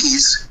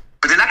disease,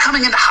 but they're not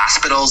coming into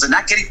hospitals, they're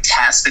not getting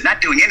tests, they're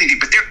not doing anything,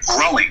 but they're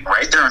growing,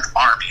 right? They're an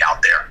army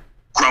out there,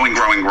 growing.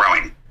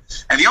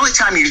 And the only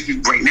time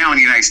right now in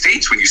the United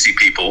States when you see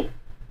people,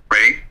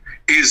 right,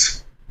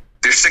 is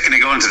they're sick and they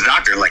go into the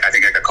doctor, like, I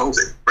think I got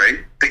COVID, right?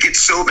 They get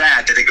so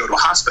bad that they go to a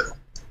hospital.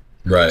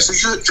 Right.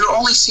 So you're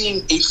only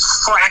seeing a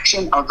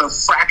fraction of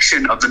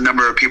the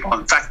number of people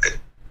infected.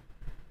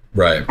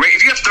 Right. Right.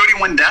 If you have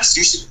 31 deaths,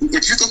 if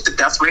you think the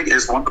death rate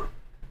is 1%,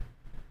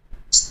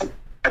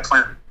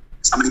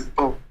 how many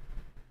people?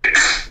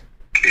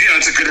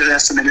 It's a good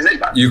estimate as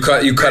anybody. You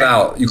cut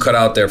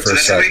out there for a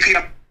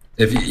second.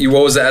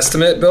 What was the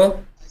estimate,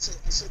 Bill?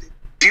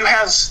 Do you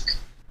have?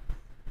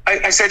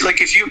 I said,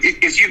 like, if you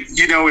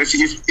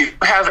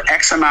have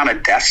X amount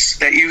of deaths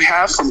that you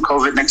have from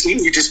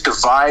COVID-19, you just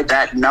divide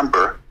that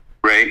number,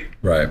 right?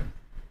 Right.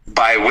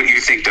 By what you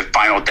think the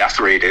final death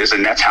rate is,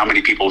 and that's how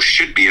many people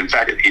should be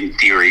infected in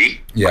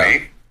theory,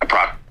 right?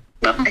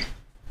 Approximately.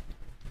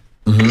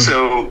 Mm-hmm.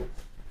 So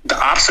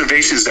the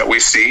observations that we're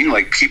seeing,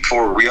 like, people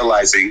are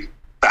realizing,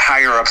 the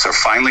higher ups are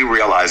finally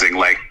realizing,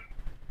 like,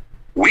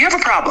 we have a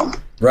problem.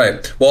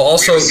 Right. Well,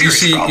 also you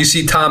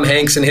see Tom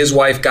Hanks and his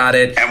wife got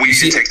it. And we need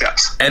to take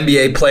steps.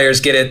 NBA players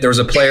get it. There was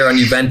a player on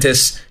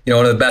Juventus,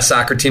 one of the best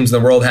soccer teams in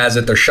the world has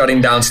it. They're shutting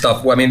down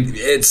stuff. I mean,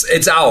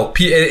 it's out.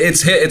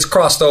 It's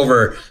crossed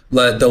over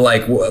the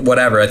like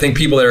whatever. I think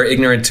people that are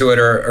ignorant to it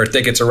or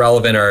think it's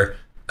irrelevant are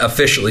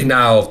officially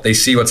now they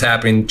see what's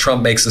happening.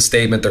 Trump makes a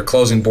statement. They're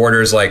closing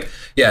borders. Like,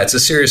 yeah, it's a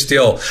serious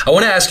deal. I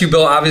want to ask you,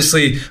 Bill,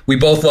 obviously we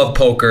both love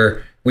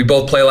poker. We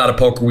both play a lot of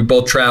poker. We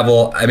both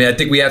travel. I mean, I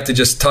think we have to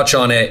just touch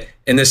on it.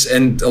 And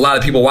a lot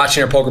of people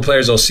watching our poker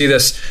players will see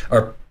this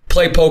or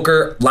play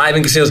poker live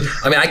in casinos.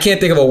 I mean, I can't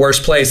think of a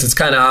worse place. It's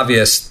kind of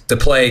obvious to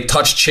play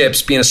touch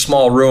chips, be in a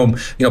small room.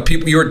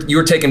 People you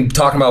were talking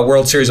about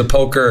World Series of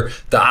Poker,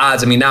 the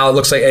odds. I mean, now it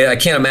looks like I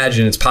can't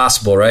imagine it's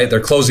possible, right? They're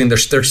closing. They're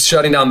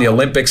shutting down the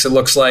Olympics. It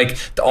looks like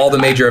all the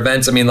major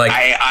events. I mean, like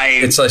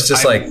I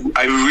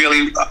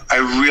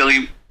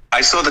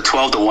saw the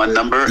 12-1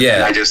 number. Yeah,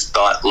 and I just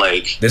thought,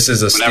 like, this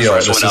is a steal.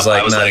 This is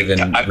like not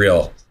even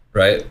real.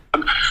 Right?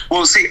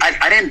 Well, see,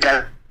 I didn't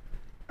bet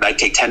I'd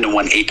take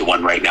 10-1,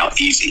 8-1 right now,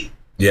 easy.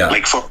 Yeah.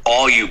 Like for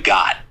all you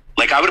got.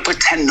 Like I would have put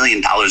 $10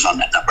 million on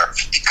that number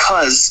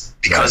because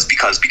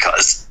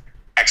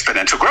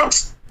exponential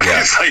growth. Yeah.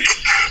 It's like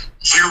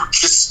you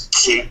just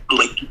can't,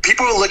 like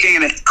people are looking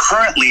at it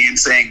currently and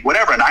saying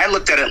whatever. And I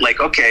looked at it like,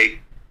 okay,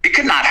 it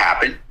could not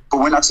happen, but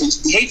we're not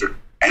changing behavior.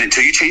 And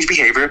until you change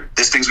behavior,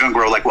 this thing's going to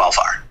grow like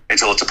wildfire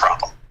until it's a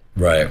problem.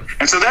 Right.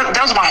 And so that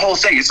was my whole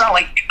thing. It's not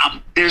like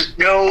there's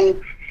no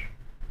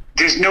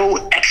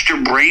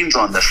extra brains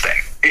on this thing.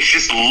 It's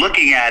just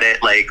looking at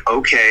it like,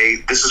 okay,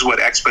 this is what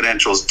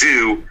exponentials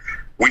do.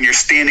 When you're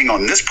standing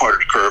on this part of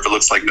the curve, it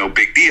looks like no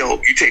big deal.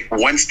 You take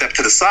one step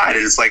to the side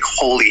and it's like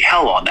holy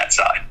hell on that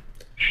side.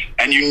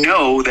 And you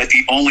know that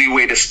the only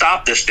way to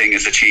stop this thing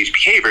is to change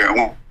behavior. And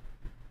we've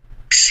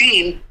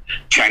seen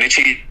China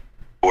change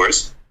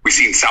course. We've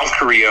seen South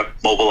Korea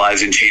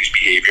mobilize and change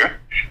behavior.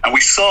 And we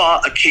saw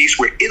a case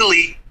where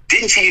Italy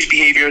didn't change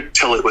behavior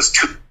till it was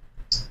too.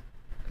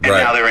 And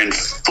now they're in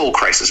full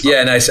crisis mode.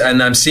 Yeah,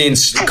 and I'm seeing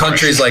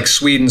countries like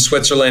Sweden,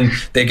 Switzerland,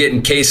 they're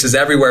getting cases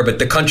everywhere, but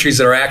the countries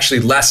that are actually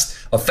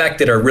less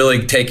affected are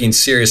really taking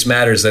serious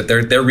matters, that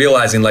they're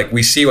realizing, like,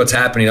 we see what's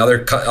happening.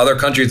 Other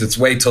countries, it's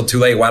wait till too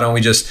late. Why don't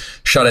we just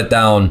shut it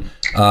down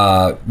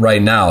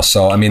right now?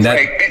 So, I mean, that...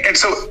 Right. And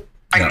so...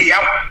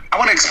 I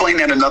want to explain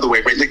that another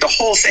way, right? Like the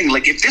whole thing,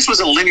 like if this was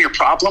a linear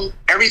problem,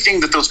 everything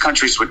that those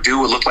countries would do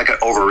would look like an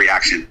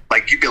overreaction.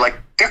 Like you'd be like,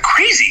 they're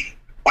crazy.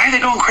 Why are they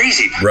going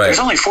crazy? Right. There's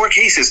only 4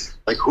 cases.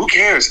 Like who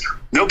cares?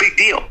 No big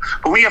deal.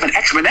 But when you have an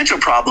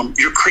exponential problem,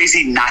 you're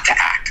crazy not to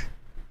act.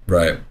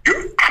 Right.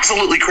 You're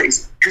absolutely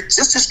crazy. You're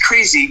just as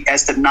crazy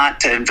as to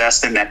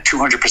invest in that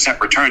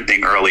 200% return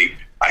thing early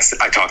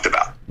I talked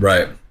about.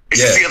 Right. It's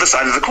just the other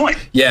side of the coin.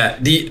 Yeah.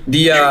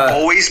 You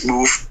always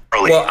move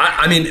early. Well,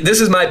 I mean, this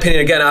is my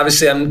opinion. Again,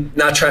 obviously, I'm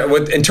not trying.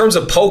 In terms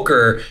of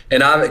poker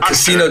and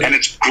casino, and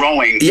it's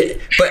growing. Yeah,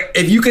 but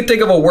if you could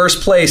think of a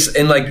worse place,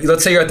 and like,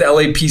 let's say you're at the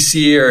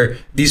LAPC or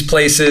these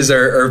places,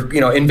 or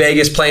in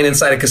Vegas playing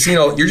inside a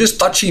casino, you're just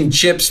touching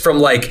chips from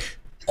like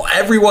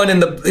everyone in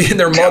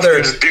their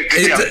mother.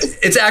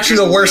 It's actually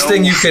the worst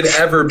thing you could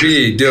ever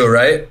do,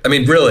 right? I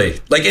mean, really.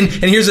 Like, and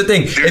here's the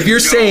thing: if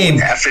you're saying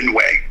effing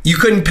way. You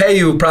couldn't pay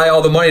you probably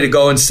all the money to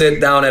go and sit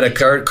down at a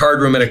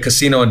card room at a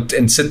casino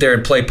and sit there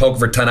and play poker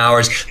for 10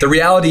 hours. The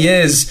reality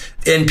is,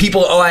 and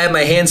people, I have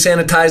my hand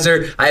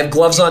sanitizer, I have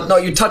gloves on. No,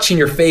 you're touching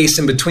your face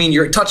in between.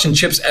 You're touching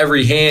chips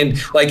every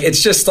hand. Like,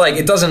 it's just like,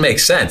 it doesn't make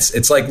sense.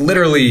 It's like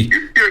literally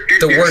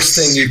the worst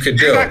thing you could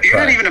do. You're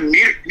not even a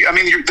meter. I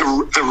mean, you're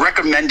the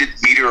recommended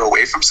meter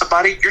away from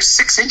somebody. You're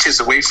 6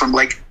 inches away from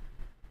like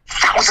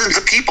thousands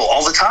of people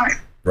all the time.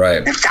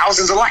 Right. And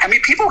thousands of lives. I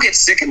mean, people get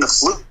sick in the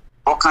flu.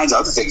 All kinds of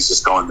other things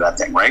just go into that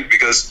thing, right?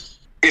 Because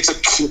it's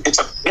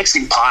a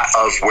mixing pot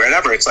of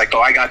whatever. It's like,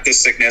 oh, I got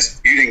this sickness.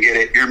 You didn't get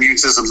it. Your immune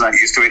system's not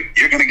used to it.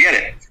 You're going to get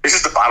it. This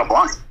is the bottom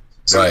line.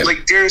 So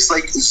like, there's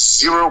like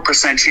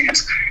 0%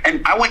 chance.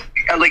 And I went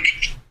like,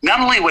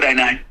 not only would I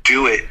not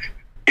do it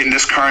in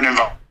this current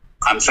environment,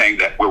 I'm saying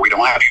that where we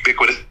don't have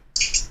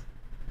ubiquitous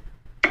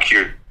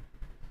here.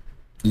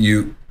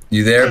 You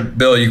there,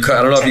 Bill? I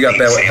don't know if you got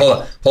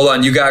that. Hold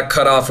on. You got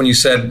cut off when you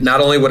said,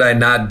 not only would I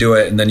not do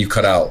it, and then you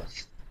cut out.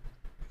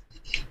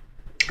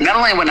 Not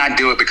only would I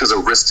do it because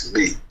of risk to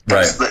me,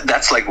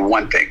 that's like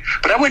one thing,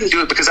 but I wouldn't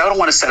do it because I don't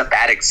want to set a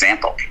bad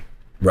example.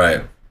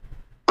 Right.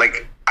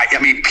 Like, I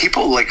mean,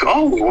 people like,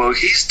 oh, well,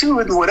 he's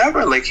doing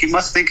whatever. Like, he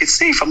must think it's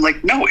safe. I'm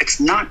like, no,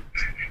 it's not.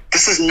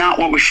 This is not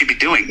what we should be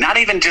doing. Not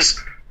even just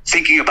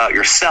thinking about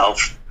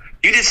yourself.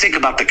 You need to think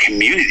about the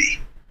community.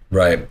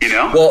 Right. You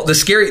know? Well, the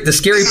scary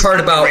part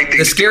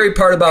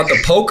about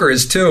the poker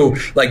is too,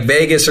 like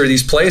Vegas or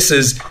these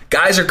places,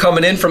 guys are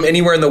coming in from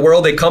anywhere in the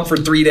world. They come for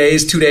 3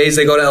 days, 2 days,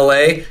 they go to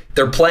LA,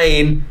 they're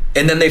playing,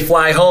 and then they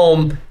fly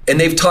home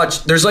and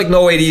there's like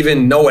no way to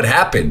even know what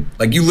happened.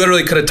 Like you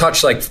literally could have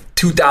touched like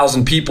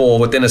 2,000 people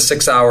within a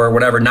 6 hour or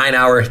whatever, 9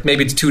 hour,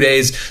 maybe it's 2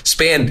 days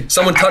span.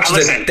 Someone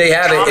touches it, they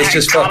have it. It's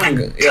just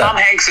fucking. Tom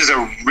Hanks is a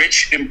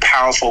rich and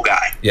powerful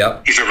guy.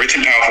 Yep. He's a rich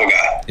and powerful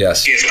guy.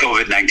 Yes. He has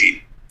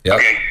COVID-19. Yep.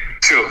 Okay.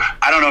 So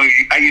I don't know,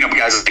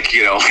 guys like,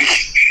 if Tom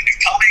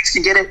Hanks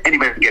can get it,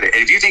 anybody can get it.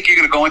 And if you think you're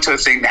going to go into a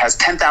thing that has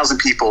 10,000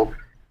 people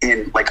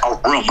in like a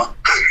room, you know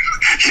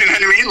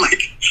what I mean?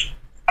 Like,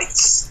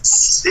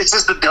 it's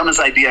just the dumbest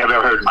idea I've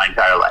ever heard in my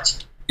entire life.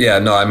 Yeah,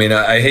 no, I mean,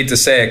 I hate to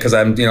say it because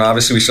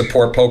obviously we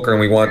support poker and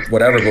we want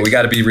whatever, but we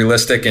got to be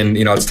realistic and,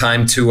 it's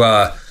time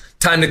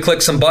to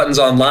click some buttons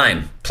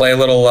online, play a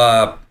little,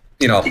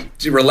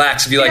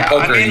 relax if you like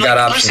poker, you got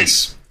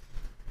options.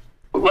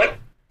 Listen,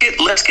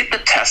 let's get the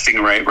testing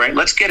right?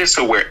 Let's get it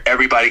so where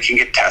everybody can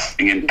get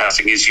testing, and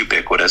testing is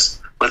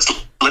ubiquitous.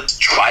 Let's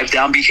drive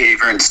down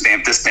behavior and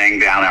stamp this thing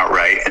down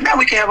outright, and then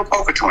we can have a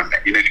poker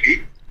tournament. You know what I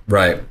mean?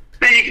 Right.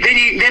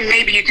 Then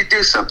maybe you could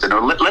do something,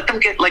 or let them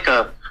get like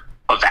a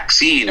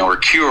vaccine or a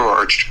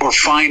cure, or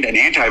find an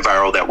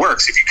antiviral that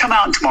works. If you come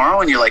out tomorrow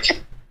and you're like,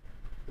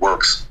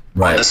 works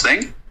on this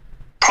thing.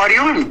 Party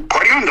on,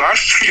 guys. You know what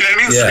I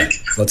mean? Yeah,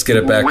 let's get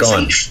it back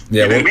on. Safe.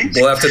 Yeah, you know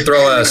we'll have to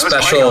throw a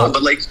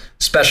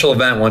special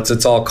event once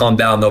it's all calmed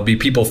down. There'll be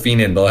people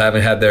fiending. They'll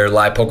haven't had their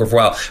live poker for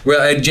a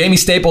while. Jamie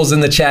Staples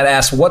in the chat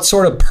asks, what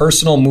sort of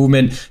personal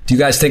movement do you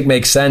guys think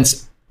makes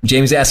sense?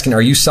 Jamie's asking,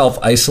 are you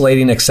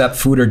self-isolating except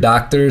food or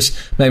doctors?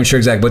 I'm not even sure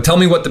exactly, but tell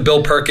me what the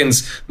Bill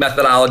Perkins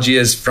methodology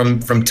is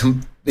from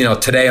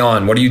today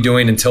on. What are you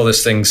doing until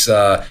this thing's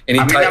I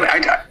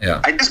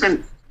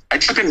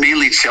just been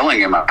mainly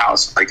chilling in my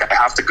house. Like, I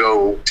have to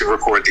go to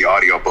record the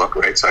audiobook,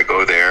 right? So I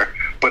go there.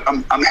 But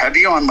I'm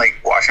heavy on like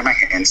washing my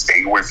hands,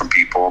 staying away from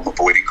people, I'm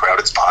avoiding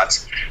crowded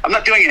spots. I'm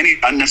not doing any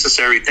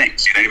unnecessary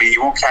things. You know what I mean?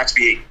 You won't catch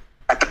me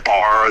at the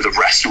bar or the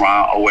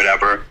restaurant or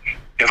whatever.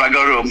 If I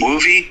go to a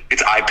movie,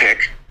 it's I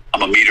pick.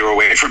 I'm a meter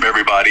away from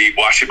everybody,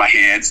 washing my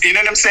hands. You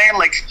know what I'm saying?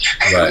 Like,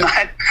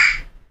 right.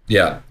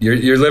 Yeah,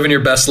 you're living your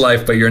best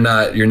life, but you're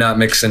not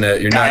mixing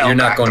it. You're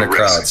not going to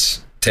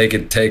crowds. Take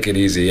it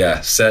easy.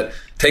 Yeah,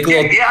 take a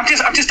little. Yeah, I'm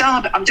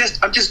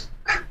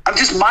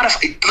just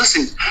modifying.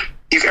 Listen,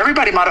 if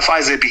everybody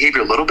modifies their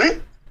behavior a little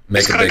bit,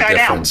 make a big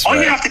difference. All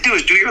you have to do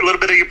is do your little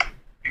bit of your.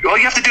 All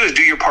you have to do is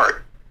do your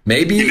part.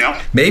 Maybe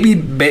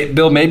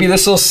Bill, maybe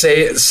this will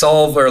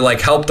solve or like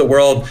help the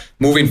world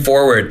moving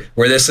forward,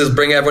 where this is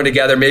bring everyone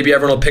together. Maybe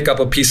everyone will pick up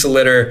a piece of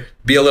litter,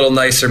 be a little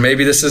nicer.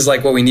 Maybe this is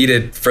like what we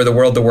needed for the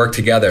world to work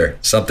together.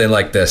 Something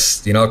like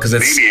this, because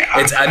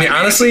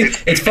honestly,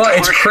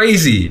 it's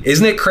crazy.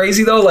 Isn't it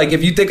crazy though? Like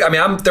if you think,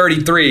 I'm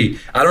 33.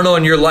 I don't know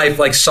in your life,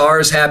 like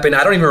SARS happened.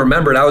 I don't even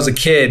remember it. I was a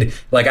kid.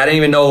 Like I didn't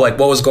even know like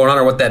what was going on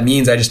or what that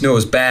means. I just knew it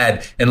was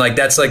bad. And like,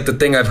 that's like the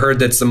thing I've heard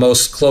that's the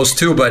most close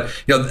to, but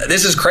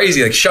this is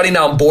crazy. Like shutting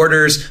down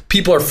borders,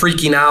 people are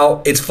freaking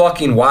out. It's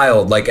fucking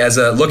wild. Like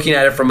looking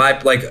at it from my,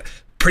 like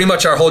pretty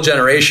much our whole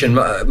generation,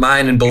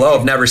 mine and below,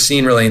 have never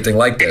seen really anything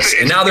like this.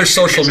 And now there's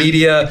social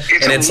media,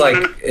 and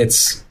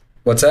it's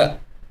what's that?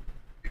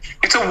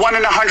 It's a 1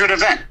 in 100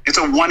 event. It's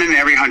a 1 in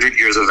every 100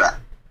 years event.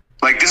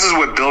 Like this is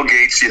what Bill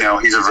Gates, he's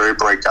a very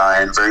bright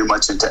guy and very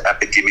much into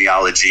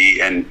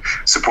epidemiology and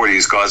supporting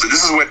his cause. And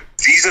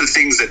these are the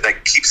things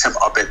that keeps him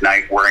up at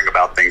night worrying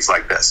about things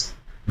like this.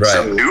 Right.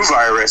 Some new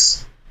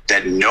virus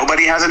that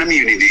nobody has an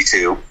immunity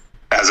to,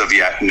 as of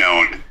yet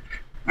known,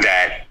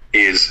 that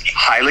is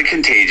highly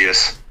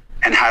contagious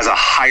and has a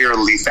higher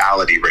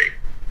lethality rate.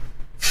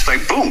 It's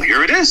like, boom,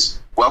 here it is.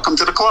 Welcome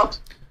to the club,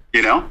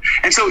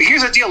 And so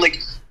here's the deal.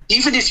 Like,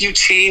 even if you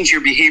change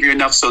your behavior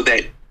enough so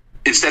that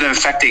instead of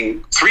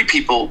infecting 3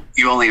 people,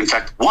 you only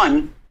infect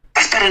 1,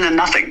 that's better than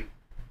nothing,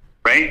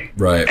 right?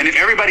 Right. And if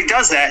everybody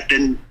does that,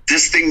 then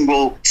this thing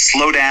will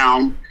slow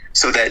down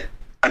so that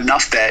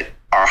enough that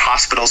our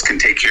hospitals can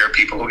take care of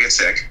people who get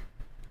sick,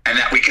 and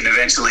that we can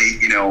eventually,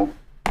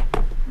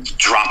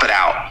 drop it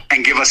out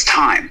and give us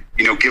time,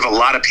 give a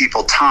lot of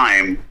people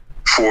time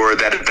for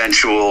that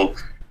eventual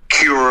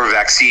cure,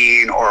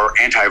 vaccine, or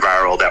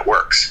antiviral that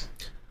works.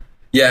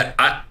 Yeah,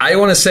 I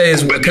want to say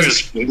is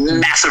because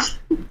massive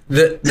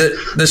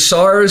the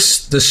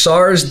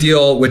SARS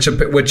deal,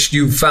 which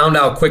you found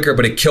out quicker,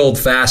 but it killed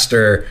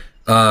faster.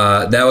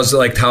 That was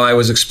like how I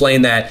was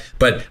explained that.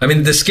 But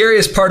the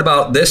scariest part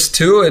about this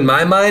too, in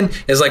my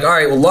mind, is like, all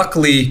right, well,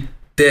 luckily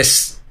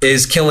this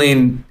is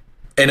killing.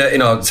 And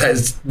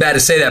it's bad to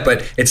say that,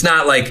 but it's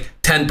not like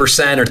 10%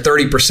 or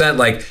 30%.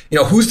 Like,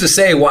 who's to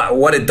say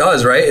what it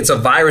does, right? It's a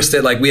virus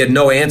that like we had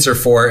no answer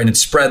for, and it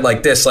spread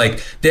like this.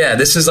 Like, yeah,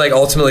 this is like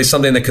ultimately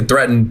something that could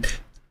threaten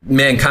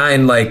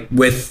mankind, like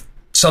with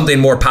something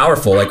more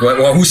powerful. Like,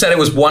 well, who said it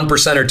was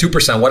 1% or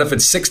 2%? What if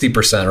it's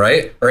 60%,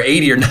 right? Or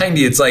 80 or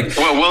 90? It's like,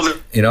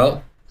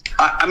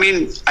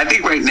 I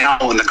think right now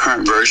in the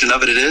current version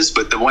of it is,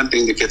 but the one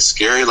thing that gets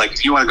scary, like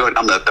if you want to go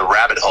down the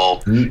rabbit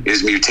hole,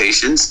 is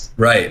mutations.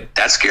 Right.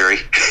 That's scary.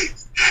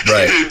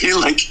 Right.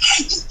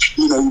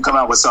 You come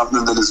out with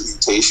something that is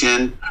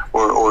mutation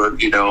or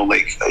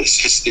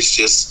it's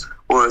just,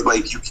 or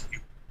like you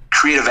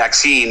create a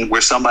vaccine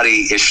where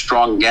somebody is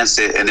strong against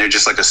it and they're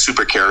just like a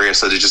super carrier.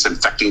 So they're just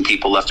infecting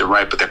people left and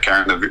right, but they're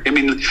carrying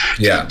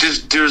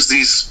there's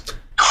these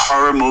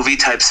horror movie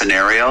type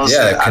scenarios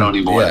that I don't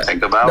even want to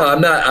think about. No, I'm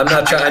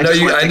not trying.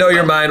 I know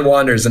your mind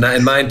wanders,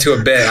 and mine too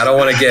a bit. I don't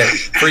want to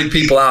freak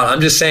people out.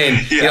 I'm just saying,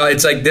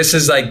 it's like this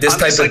is like this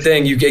type of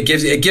thing.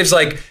 It gives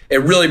like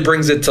it really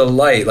brings it to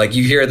light. Like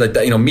you hear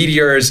that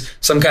meteors,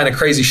 some kind of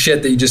crazy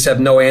shit that you just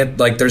have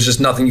there's just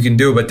nothing you can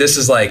do. But this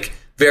is like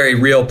very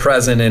real,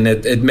 present, and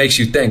it makes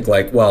you think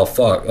like, well,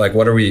 fuck, like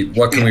what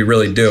can we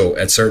really do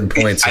at certain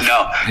points? I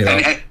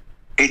know.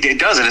 It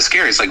does, and it's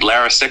scary. It's like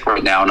Lara's sick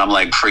right now, and I'm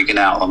like freaking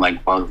out. I'm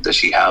like, well, does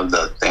she have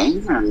the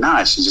thing or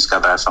not? She just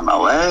got back from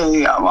LA.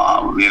 You know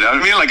what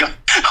I mean? Like,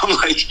 I'm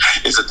like,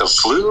 is it the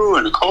flu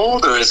and the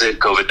cold, or is it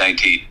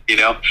COVID-19?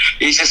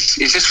 It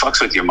just fucks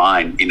with your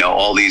mind.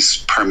 All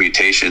these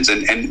permutations,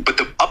 but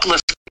the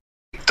uplift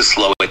to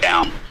slow it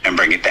down and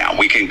bring it down.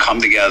 We can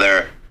come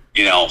together.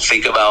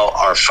 Think about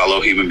our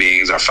fellow human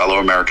beings, our fellow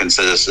American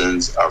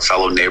citizens, our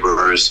fellow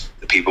neighbors,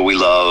 the people we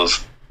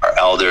love, our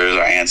elders,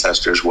 our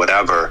ancestors,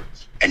 whatever.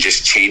 And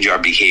just change our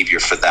behavior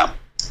for them.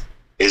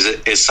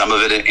 Is some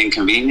of it an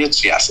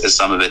inconvenience? Yes. Is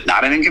some of it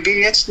not an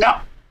inconvenience? No.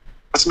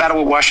 What's the matter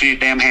with washing your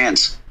damn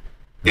hands?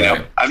 You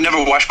know, I've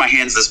never washed my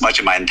hands this much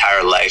in my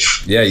entire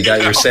life. Yeah, you got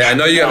I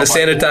know you have a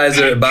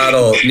sanitizer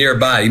bottle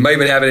nearby. You might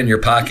even have it in your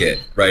pocket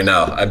right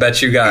now. I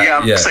bet you got.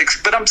 Yeah, it's like,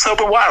 but I'm soap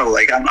and water.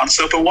 Like I'm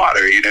soap and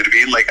water. You know what I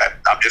mean? Like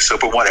I'm just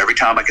soap and water. Every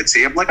time I can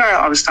see, I'm like, all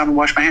right, it's time to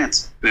wash my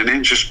hands. And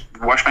then just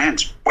wash my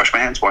hands, wash my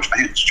hands, wash my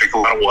hands. Drink a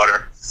lot of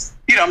water.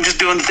 You know, I'm just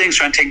doing the things,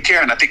 trying to take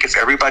care. And I think if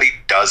everybody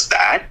does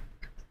that,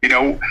 you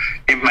know,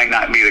 it might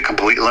not be the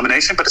complete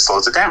elimination, but it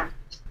slows it down.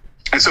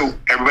 And so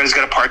everybody's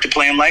got a part to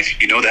play in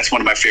life. You know, that's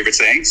one of my favorite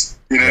sayings.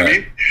 You know what I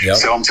mean? Yep.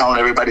 So I'm telling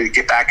everybody to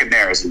get back in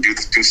theirs and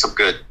do some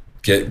good.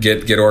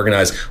 Get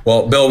organized.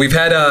 Well, Bill, we've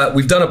done a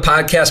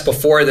podcast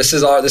before. This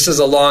is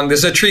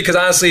a treat because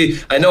honestly,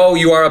 I know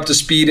you are up to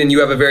speed and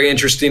you have a very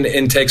interesting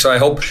intake. So I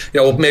hope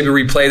we'll maybe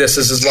replay this.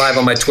 This is live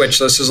on my Twitch.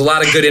 So this is a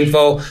lot of good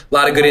info, a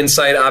lot of good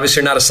insight.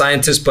 Obviously, you're not a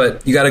scientist,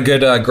 but you got a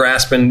good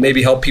grasp and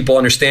maybe help people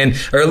understand,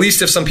 or at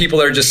least if some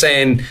people are just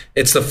saying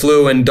it's the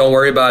flu and don't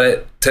worry about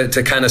it,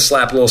 to kind of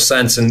slap a little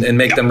sense and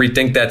make them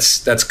rethink.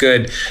 That's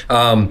good.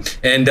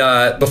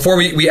 Before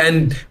we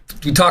end.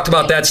 We talked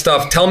about that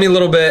stuff. Tell me a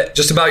little bit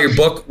just about your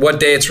book. What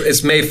day?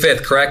 It's May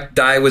 5th, correct?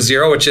 Die with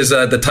Zero, which is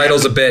the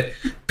title's a bit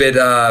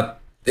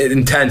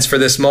intense for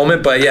this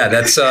moment, but yeah,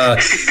 that's that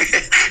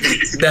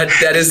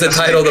is the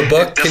title of the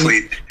book.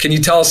 Can you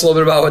tell us a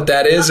little bit about what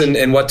that is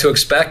and what to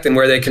expect and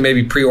where they can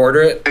maybe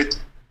pre-order it?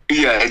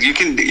 Yeah, you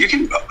can.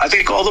 I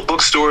think all the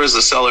bookstores,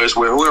 the sellers,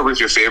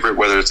 whoever's your favorite,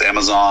 whether it's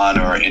Amazon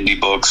or Indie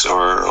Books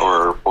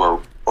or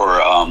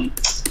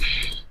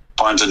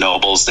Barnes and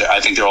Nobles, I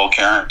think they're all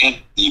carrying it.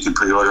 You can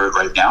pre-order it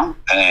right now,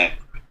 and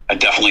I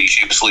definitely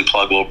shamelessly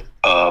will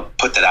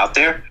put that out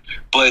there.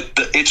 But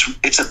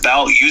it's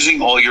about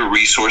using all your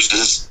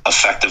resources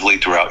effectively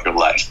throughout your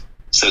life,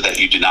 so that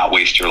you do not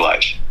waste your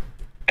life.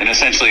 And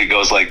essentially, it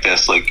goes like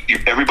this: like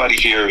everybody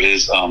here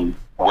is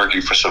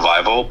working for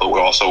survival, but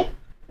we're also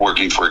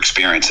working for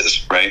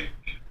experiences, right?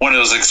 One of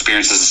those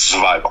experiences is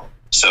survival.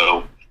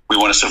 So we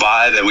want to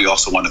survive, and we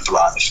also want to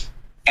thrive.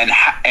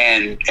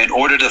 And in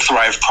order to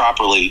thrive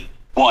properly,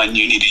 one,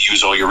 you need to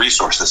use all your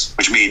resources,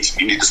 which means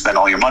you need to spend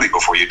all your money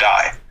before you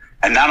die.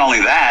 And not only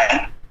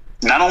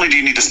do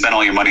you need to spend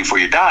all your money before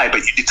you die, but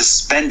you need to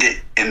spend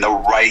it in the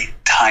right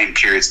time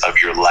periods of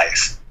your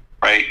life,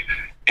 right?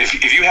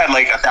 If you had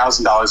like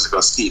 $1,000 to go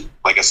ski,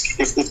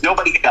 if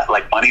nobody got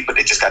like money, but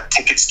they just got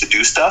tickets to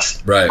do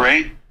stuff,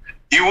 right?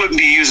 You wouldn't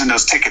be using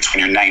those tickets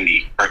when you're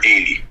 90 or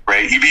 80,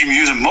 right? You'd be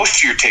using most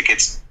of your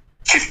tickets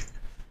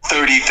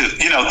 30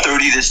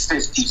 to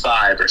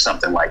 55 or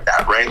something like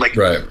that, right?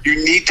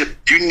 You need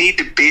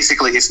to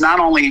basically, it's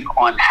not only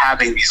on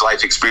having these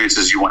life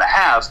experiences you want to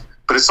have,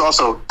 but it's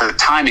also the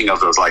timing of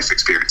those life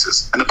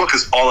experiences. And the book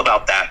is all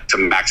about that, to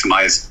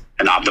maximize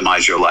and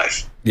optimize your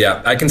life.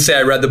 Yeah, I can say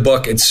I read the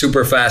book. It's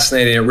super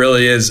fascinating. It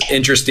really is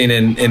interesting,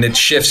 and it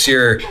shifts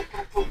your way.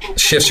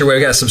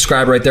 We got a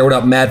subscribe right there. What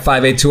up,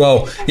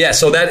 Mad5820? Yeah,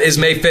 so that is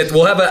May 5th.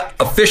 We'll have an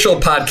official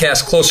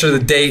podcast closer to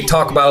the date,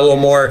 talk about it a little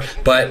more,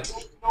 but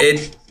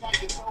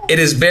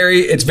it's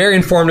very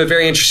informative,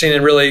 very interesting,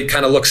 and really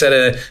kind of looks at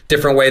a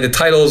different way. The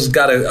title's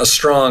got a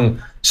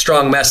strong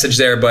message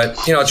there, but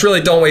it's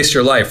really don't waste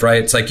your life,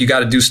 right? It's like you got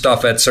to do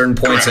stuff at certain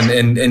points and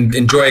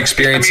enjoy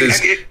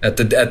experiences. At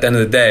the end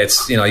of the day,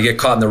 it's you get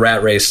caught in the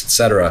rat race,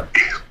 etc.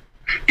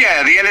 Yeah,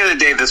 at the end of the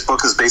day, this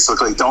book is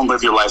basically don't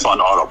live your life on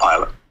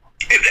autopilot.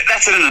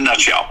 That's it in a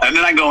nutshell. And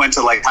then I go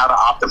into like how to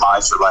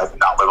optimize your life and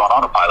not live on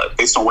autopilot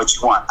based on what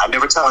you want. I'm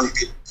never telling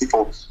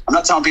people, I'm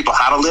not telling people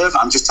how to live.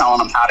 I'm just telling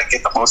them how to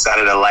get the most out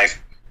of their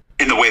life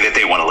in the way that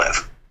they want to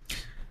live.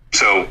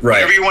 So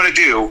whatever you want to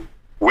do,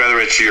 whether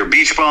it's your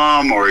beach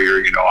bum or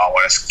your, I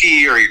want to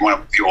ski, or you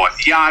want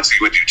yachts, or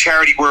you want to do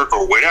charity work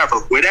or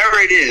whatever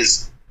it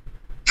is,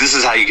 this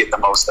is how you get the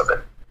most of it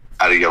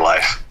out of your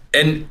life.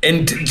 And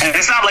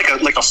it's not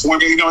like a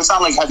formula, it's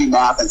not like heavy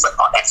math. It's like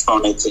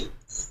exponent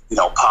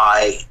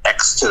pi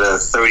x to the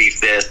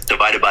 35th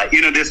divided by,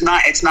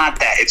 it's not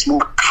that. It's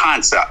more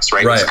concepts,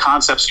 right? It's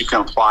concepts you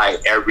can apply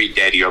every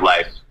day to your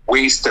life,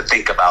 ways to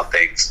think about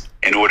things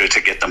in order to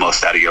get the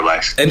most out of your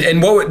life.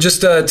 And what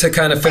just to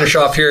kind of finish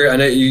off here, I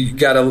know you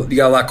got a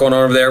lot going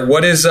on over there.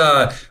 What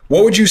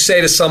would you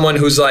say to someone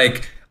who's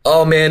like,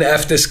 oh man,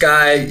 F this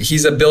guy,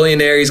 he's a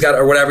billionaire, he's got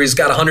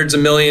hundreds of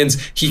millions,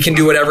 he can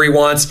do whatever he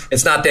wants,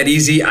 it's not that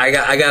easy,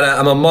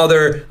 I'm a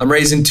mother, I'm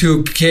raising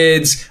 2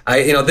 kids,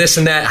 this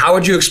and that. How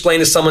would you explain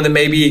to someone that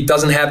maybe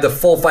doesn't have the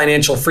full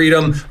financial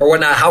freedom or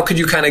whatnot? How could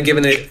you kind of give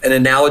an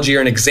analogy or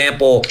an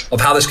example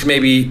of how this could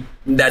maybe,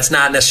 that's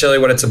not necessarily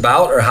what it's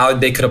about, or how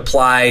they could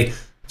apply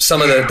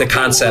some of the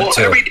concept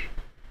to it?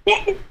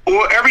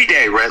 Well, every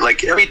day, right?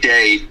 Like every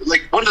day,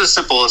 like one of the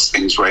simplest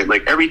things, right?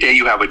 Like every day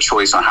you have a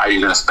choice on how you're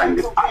going to spend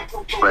your time,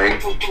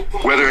 right?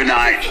 Whether or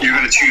not you're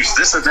going to choose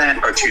this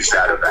event or choose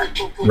that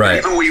event. Right.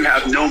 Even when you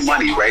have no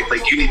money, right?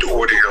 Like you need to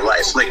order your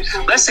life. Like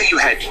let's say you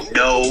had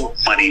no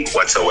money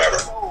whatsoever.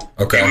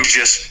 Okay. It was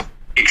just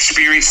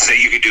experiences that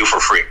you could do for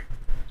free,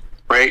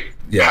 right?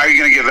 Yeah. How are you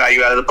going to get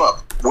value out of the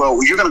book?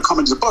 Well, you're going to come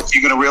into the book.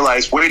 You're going to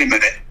realize, wait a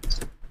minute.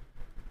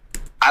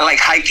 I like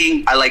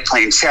hiking. I like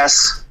playing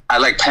chess. I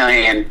like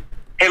playing,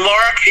 hey,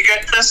 Laura, can you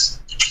get this?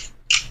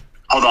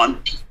 hold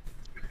on.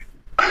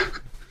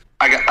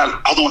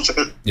 Hold on one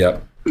second.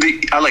 Yep.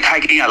 I like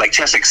hiking, I like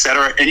chess,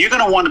 etc. And you're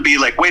going to want to be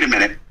like, wait a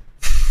minute.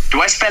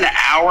 Do I spend an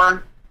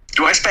hour?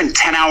 Do I spend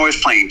 10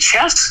 hours playing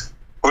chess?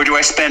 Or do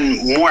I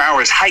spend more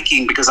hours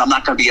hiking because I'm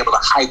not going to be able to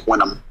hike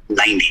when I'm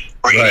 90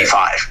 or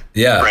 85?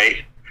 Yeah.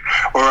 Right?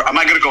 Or am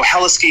I going to go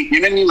hella ski? You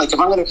know what I mean? Like, if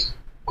I'm going to,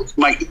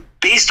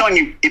 based on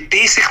you, it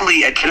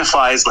basically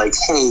identifies like,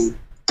 hey,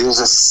 there's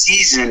a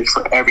season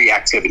for every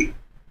activity,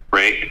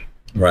 right?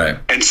 Right.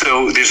 And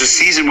so there's a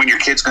season when your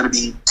kid's going to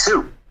be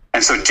 2.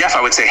 And so, Jeff,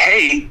 I would say,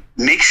 hey,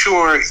 make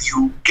sure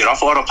you get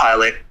off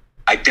autopilot,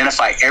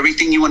 identify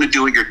everything you want to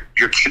do with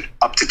your kid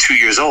up to 2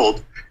 years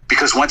old,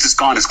 because once it's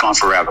gone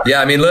forever.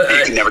 Yeah, I mean,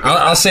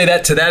 I'll say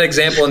that to that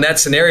example in that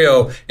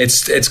scenario,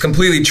 it's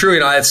completely true. You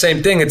know, that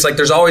same thing. It's like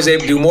there's always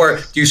able to do more.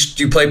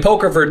 You play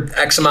poker for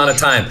X amount of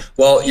time.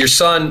 Well, your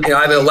son, you know,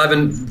 I have an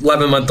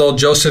 11-month-old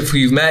Joseph who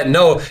you've met.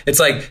 No, it's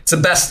like it's the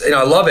best. You know,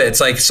 I love it. It's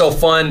like so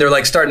fun. They're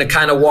like starting to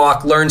kind of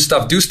walk, learn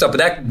stuff, do stuff.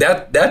 But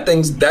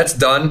that's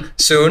done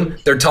soon.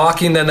 They're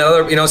talking. Then the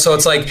other, you know, so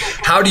it's like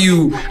how do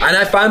you? And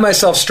I find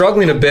myself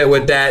struggling a bit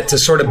with that to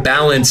sort of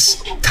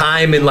balance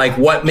time and like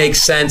what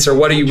makes sense or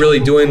what are you really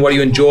doing, what do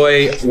you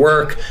enjoy,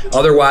 work,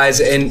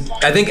 otherwise. And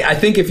I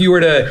think if you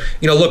were to,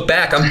 you know, look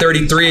back, I'm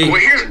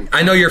 33,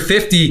 I know you're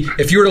 50.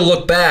 If you were to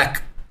look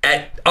back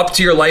up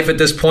to your life at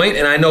this point,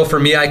 and I know for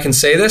me, I can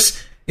say this,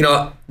 you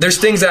know, there's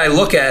things that I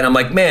look at and I'm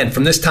like, man,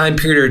 from this time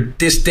period or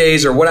this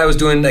days or what I was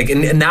doing, like,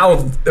 and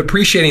now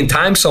appreciating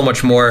time so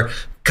much more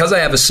because I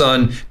have a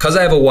son, because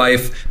I have a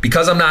wife,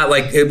 because I'm not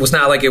like, it was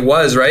not like it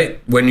was, right?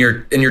 When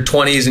you're in your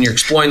 20s and you're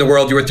exploring the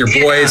world, you're with your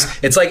boys.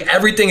 It's like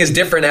everything is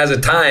different as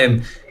a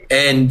time.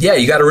 And yeah,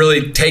 you got to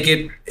really take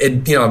it,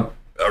 you know,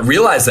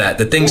 realize that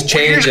things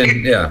change.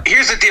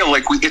 Here's the deal.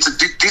 Like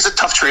these are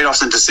tough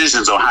trade-offs and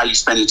decisions on how you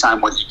spend your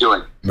time, what you're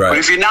doing. Right. But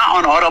if you're not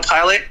on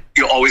autopilot,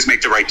 you'll always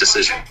make the right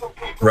decision.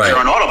 Right. If you're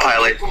on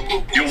autopilot,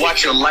 you'll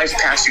watch your life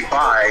pass you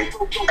by,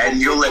 and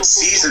you'll let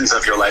seasons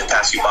of your life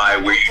pass you by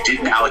where you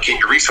didn't allocate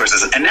your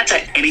resources, and that's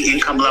at any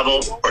income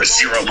level or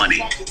zero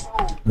money.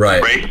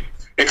 Right. Right.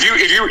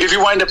 If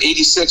you wind up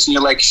 86 and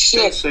you're like,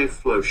 shit,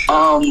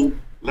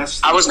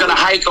 I was going to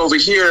hike over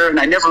here and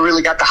I never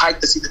really got to hike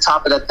to see the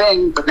top of that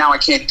thing, but now I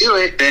can't do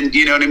it. Then,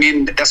 you know what I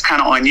mean? That's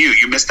kind of on you.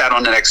 You missed out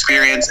on that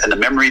experience and the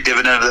memory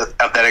dividend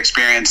of that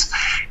experience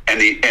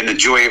and the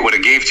joy it would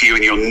have gave to you,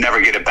 and you'll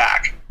never get it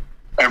back.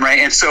 Right.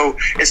 And so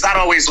it's not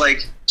always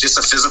like just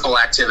a physical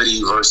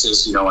activity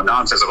versus, you know, a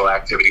non-physical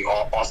activity,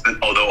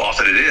 although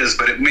often it is,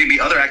 but it may be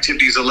other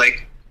activities are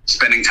like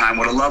spending time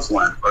with a loved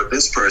one or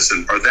this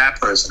person or that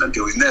person or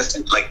doing this.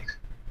 And like,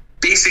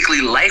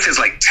 basically life is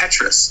like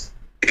Tetris.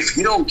 If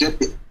you don't get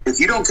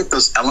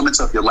those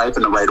elements of your life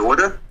in the right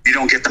order, you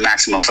don't get the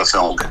maximum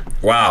fulfillment.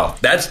 Wow,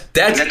 that's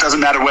and that doesn't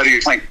matter whether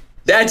you're playing.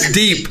 That's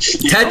deep.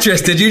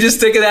 Tetris. Did you just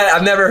think of that?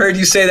 I've never heard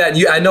you say that.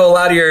 I know a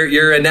lot of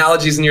your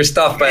analogies and your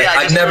stuff, but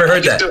I've never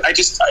heard that. I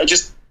just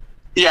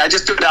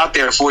threw it out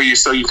there for you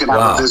so you can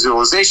have a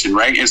visualization,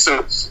 right? And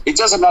so it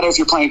doesn't matter if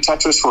you're playing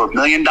Tetris for $1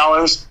 million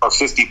or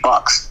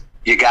 $50.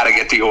 You got to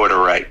get the order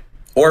right.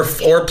 Or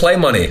play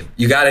money.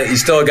 You got it. You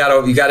still got to.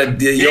 Even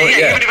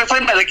if I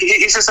play money, like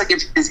it's just like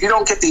if you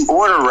don't get the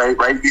order right,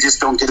 you just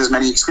don't get as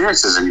many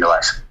experiences in your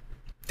life.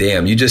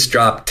 Damn, you just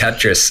dropped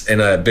Tetris in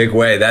a big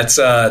way. That's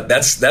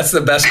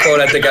the best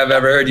quote I think I've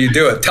ever heard you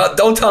do it.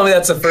 Don't tell me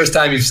that's the first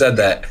time you've said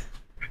that.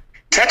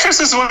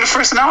 Tetris is one of the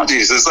first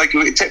analogies. It's like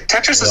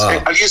Tetris is.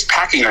 I've used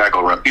packing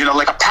algorithm. You know,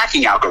 like a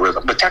packing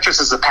algorithm, but Tetris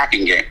is a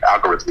packing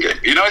algorithm game.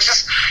 You know, it's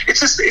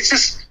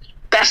just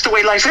that's the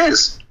way life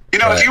is. You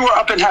know, if you were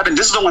up in heaven,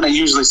 this is the one I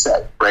usually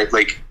say, right?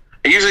 Like,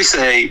 I usually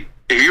say,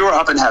 if you were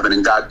up in heaven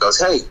and God goes,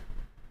 hey,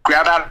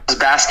 grab out of this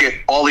basket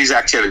all these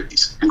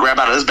activities, and grab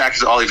out of this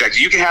basket all these activities.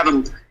 You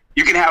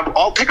can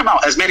pick them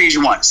out as many as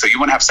you want. So you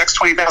want to have sex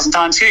 20,000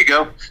 times? Here you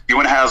go. You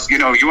want to have, you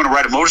want to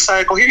ride a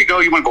motorcycle? Here you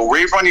go. You want to go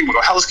rave running? You want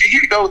to go hella ski?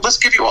 Here you go. Let's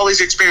give you all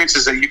these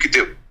experiences that you could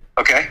do.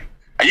 Okay?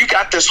 And you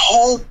got this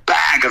whole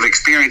bag of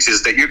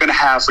experiences that you're going to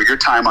have for your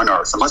time on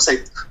earth. And let's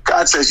say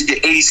God says you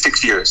get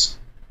 86 years.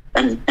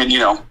 And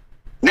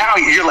now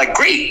you're like,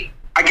 great,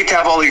 I get to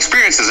have all the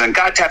experiences. And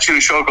God taps you on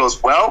the shoulder and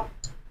goes, well,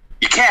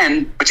 you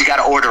can, but you got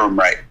to order them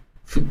right.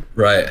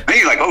 Right. Then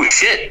you're like, oh,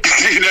 shit.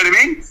 You know what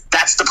I mean?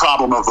 That's the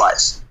problem of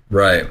life.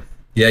 Right.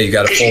 Yeah, you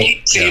got to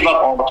save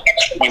up all that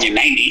when you're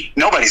 90.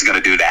 Nobody's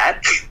going to do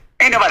that.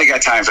 Ain't nobody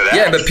got time for that.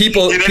 Yeah, but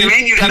people do it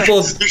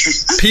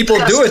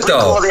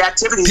though.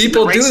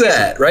 People do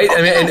that, right?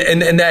 I mean,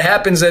 and that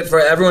happens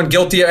for everyone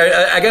guilty.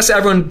 I guess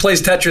everyone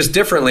plays Tetris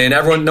differently, and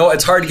everyone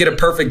it's hard to get a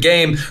perfect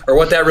game or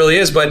what that really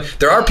is. But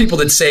there are people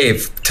that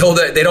save till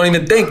they don't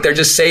even think. They're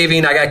just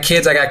saving. I got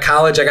kids. I got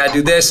college. I got to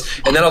do this,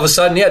 and then all of a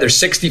sudden, they're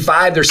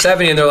 65, they're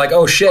 70, and they're like,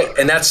 oh shit.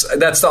 And that's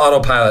the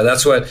autopilot.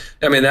 That's what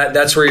I mean.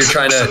 That's where you're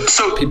trying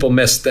to people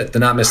miss that, to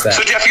not miss that.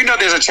 So Jeff,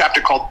 there's a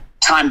chapter called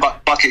Time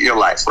Bucket Your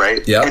Life,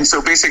 right? Yeah. And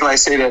so basically I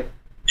say that,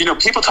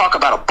 people talk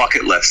about a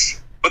bucket list,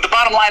 but the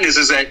bottom line is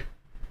that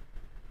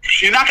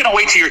you're not going to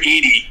wait till you're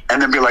 80 and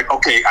then be like,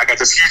 okay, I got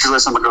this huge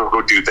list, I'm going to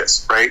go do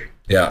this, right?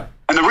 Yeah.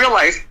 And the real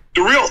life,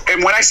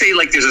 and when I say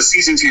like there's a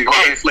season to your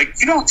life, like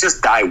you don't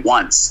just die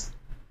once,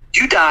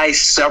 you die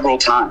several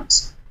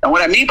times. And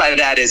what I mean by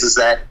that is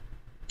that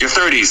your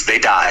 30s, they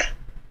die.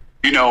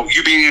 You know,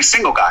 you being a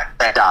single guy,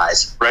 that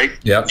dies, right?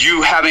 Yep.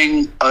 You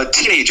having a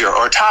teenager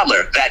or a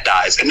toddler, that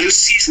dies. And those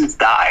seasons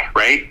die,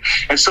 right?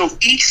 And so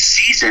each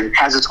season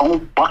has its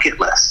own bucket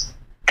list.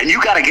 And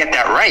you got to get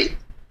that right,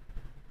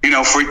 you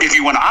know, for if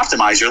you want to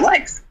optimize your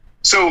life.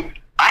 So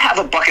I have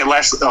a bucket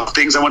list of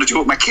things I want to do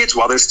with my kids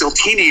while they're still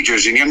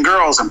teenagers and young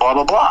girls and blah,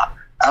 blah, blah.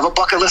 I have a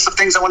bucket list of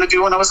things I want to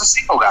do when I was a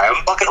single guy. I have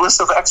a bucket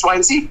list of X, Y,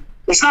 and Z.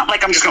 It's not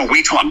like I'm just going to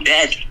wait till I'm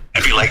dead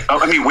and be like,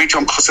 wait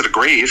till I'm close to the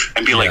grave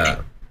and be like,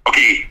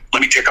 okay,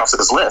 let me check off to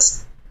this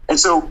list. And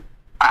so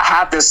I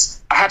have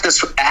this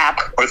app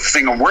or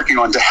thing I'm working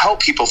on to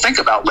help people think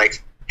about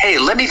like, hey,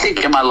 let me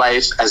think in my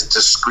life as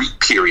discrete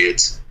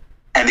periods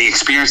and the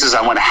experiences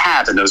I want to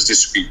have in those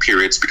discrete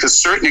periods,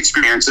 because certain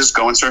experiences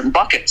go in certain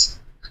buckets.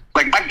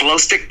 Like my glow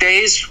stick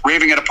days,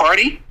 raving at a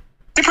party,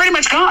 they're pretty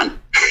much gone.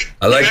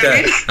 I like that.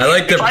 I mean? I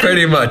like that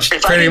pretty much gone.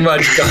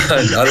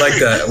 I like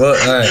that. Well,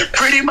 all right.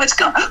 Pretty much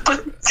gone.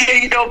 But,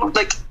 you know,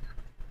 like,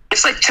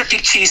 it's like Chuck E.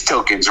 Cheese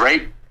tokens,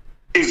 right?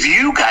 If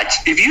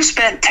you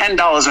spent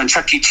 $10 on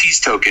Chuck E.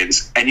 Cheese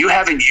tokens and you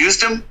haven't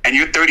used them and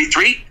you're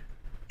 33,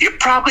 you're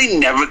probably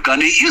never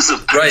gonna use them.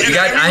 Right.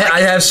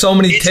 I have so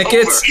many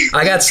tickets.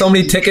 I got so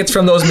many tickets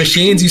from those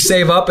machines. You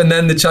save up, and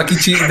then the Chuck E.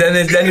 Cheese.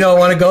 Then you don't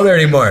want to go there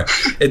anymore.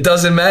 It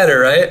doesn't matter,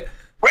 right?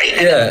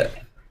 Right. Yeah.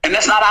 And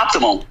that's not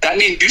optimal. That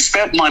means you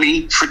spent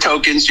money for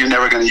tokens you're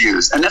never going to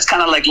use. And that's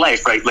kind of like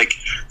life, right? Like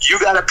you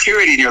got a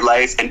period in your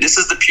life, and this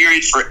is the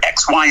period for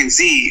X, Y, and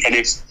Z. And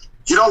if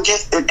you don't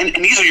get,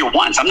 and these are your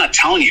wants. I'm not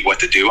telling you what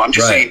to do. I'm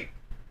just saying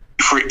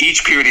for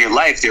each period of your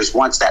life, there's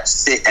wants that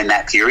fit in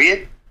that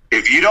period.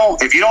 If you don't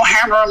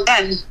hammer them,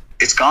 then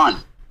it's gone.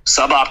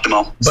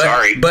 Suboptimal.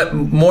 Sorry. But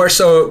more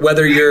so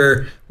whether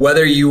you're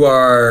not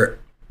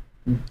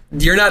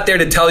there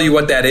to tell you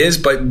what that is,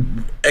 but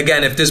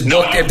again, if this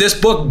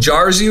book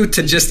jars you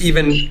to just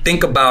even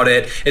think about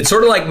it, it's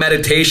sort of like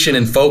meditation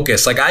and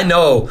focus. Like I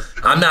know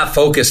I'm not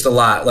focused a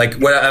lot. Like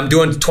when I'm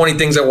doing 20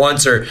 things at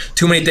once or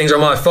too many things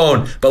on my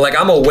phone, but like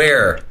I'm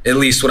aware at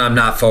least when I'm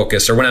not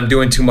focused or when I'm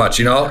doing too much,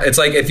 you know? It's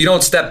like if you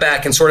don't step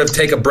back and sort of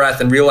take a breath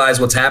and realize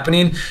what's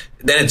happening,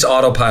 then it's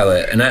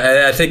autopilot. And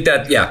I think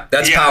that,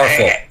 that's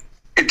powerful.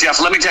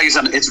 Jeff, let me tell you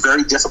something. It's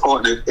very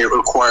difficult, and it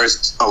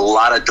requires a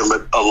lot of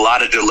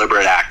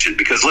deliberate action.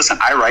 Because listen,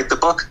 I write the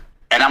book,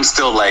 and I'm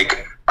still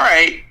like, all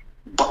right,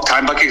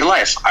 time bucket your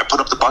life. I put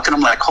up the book, and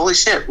I'm like, holy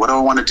shit, what do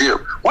I want to do?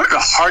 One of the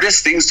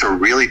hardest things to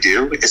really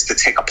do is to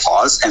take a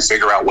pause and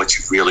figure out what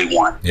you really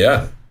want.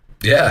 Yeah,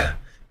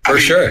 for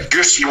sure.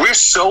 We're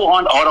so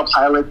on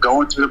autopilot,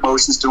 going through the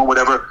motions, doing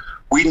whatever.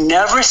 We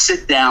never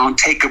sit down,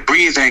 take a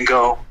breather, and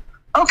go,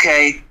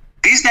 okay,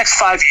 these next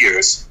 5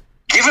 years,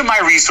 given my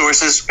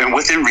resources and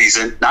within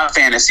reason, not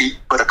fantasy,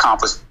 but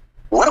accomplished,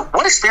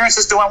 what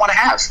experiences do I want to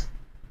have?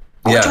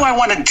 What do I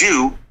want to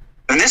do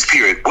in this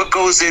period? What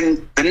goes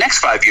in the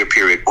next 5-year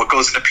period? What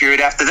goes in the period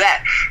after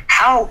that?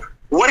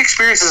 What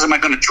experiences am I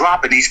going to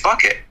drop in each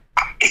bucket?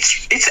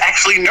 It's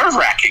actually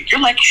nerve-wracking.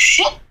 You're like,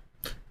 shit.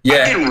 Yeah.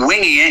 I've been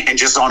winging it and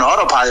just on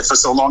autopilot for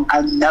so long,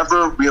 I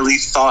never really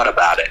thought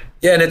about it.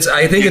 Yeah, and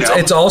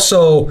it's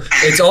also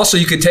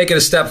you could take it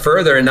a step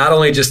further, and not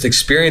only just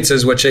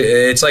experiences, which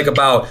it's like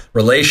about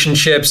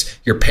relationships,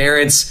 your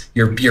parents,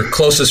 your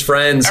closest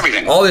friends,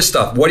 everything, all this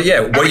stuff. What do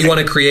you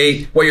want to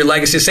create? What your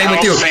legacy? Same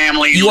health, with you.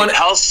 Family,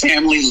 health,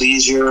 family,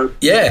 leisure.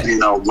 Yeah,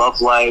 love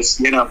life.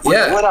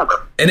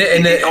 Whatever.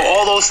 And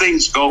all those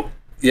things go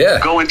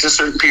into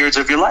certain periods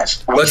of your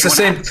life. Well, it's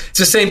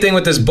the same thing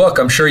with this book.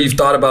 I'm sure you've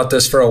thought about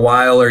this for a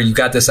while, or you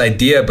got this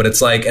idea, but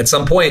it's like at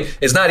some point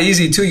it's not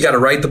easy too. You got to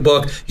write the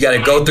book, you got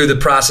to go through the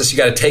process, you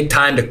got to take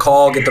time to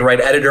call, get the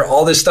right editor,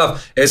 all this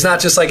stuff. It's not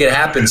just like it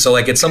happens. So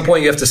like at some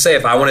point you have to say,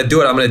 if I want to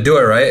do it, I'm going to do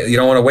it, right? You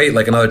don't want to wait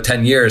like another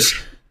 10 years.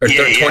 Or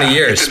 20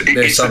 years.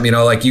 There's something,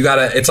 like you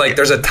gotta, it's like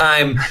there's a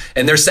time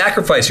and there's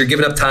sacrifice. You're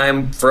giving up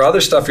time for other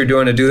stuff you're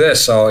doing to do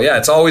this. So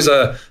it's always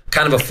a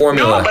kind of a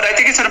formula. No, but I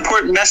think it's an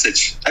important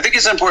message.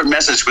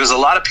 Because a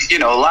lot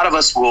of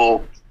us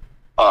will,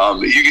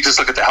 you can just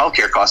look at the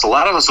healthcare costs. A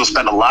lot of us will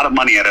spend a lot of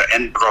money at the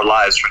end of our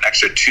lives for an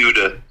extra 2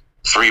 to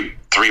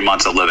 3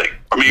 months of living,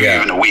 or maybe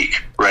even a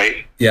week,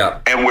 right?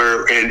 Yeah. And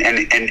we're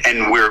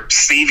and we're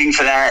saving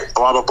for that,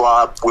 blah, blah,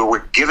 blah, where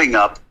we're giving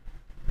up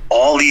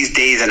all these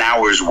days and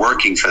hours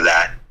working for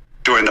that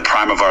during the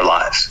prime of our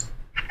lives.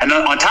 And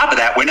on top of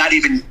that, we're not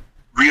even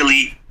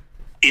really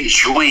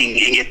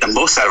enjoying and get the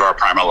most out of our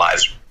prime of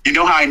lives. You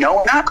know how I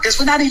know? Not because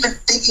we're not even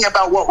thinking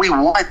about what we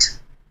want.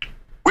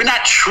 We're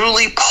not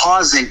truly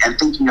pausing and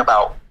thinking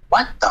about,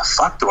 what the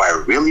fuck do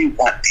I really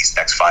want these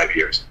next 5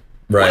 years?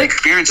 Right. What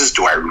experiences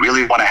do I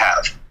really want to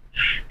have?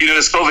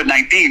 This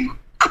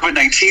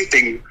COVID-19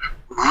 thing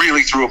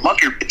really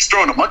it's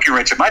throwing a monkey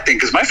wrench in my thing,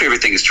 because my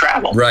favorite thing is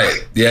travel.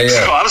 Right. Yeah.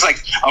 So I was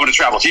like, I want to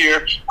travel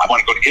here. I want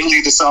to go to Italy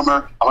this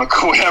summer. I want to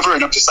go wherever.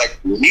 And I'm just like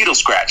needle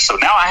scratch. So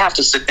now I have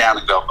to sit down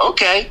and go,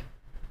 okay,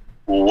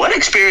 what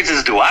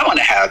experiences do I want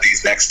to have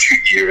these next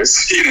 2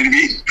 years? You know what I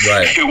mean?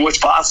 Right. And what's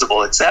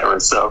possible, et cetera.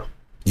 So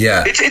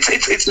yeah,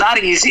 it's not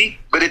easy,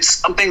 but it's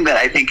something that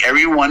I think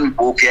everyone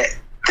will get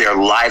their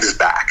lives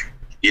back,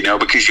 you know,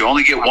 because you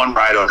only get one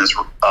ride on this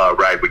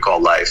ride we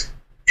call life.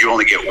 You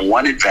only get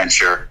one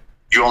adventure.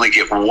 You only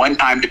get one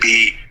time to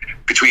be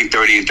between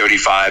 30 and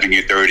 35 in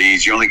your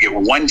 30s. You only get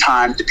one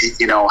time to be,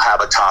 you know,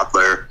 have a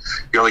toddler.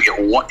 You only get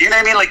one, you know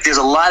what I mean? Like there's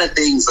a lot of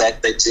things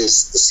that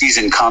just the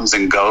season comes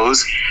and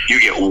goes.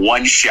 You get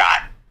one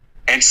shot.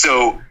 And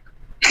so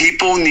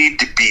people need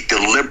to be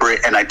deliberate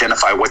and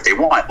identify what they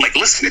want. Like,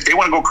 listen, if they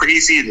want to go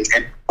crazy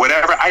and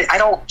whatever, I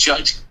don't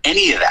judge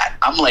any of that.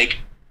 I'm like,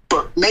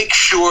 but make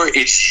sure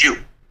it's you,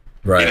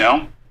 right? You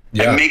know,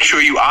 and make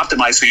sure you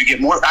optimize so you get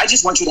more. I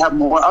just want you to have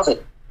more of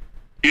it.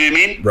 You know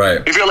what I mean?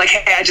 Right. If you're like,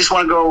 hey, I just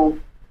want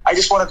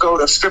to go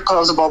to strip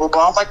clubs and blah, blah,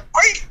 blah. I'm like,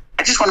 great.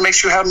 I just want to make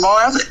sure you have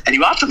more of it. And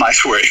you optimize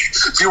for it.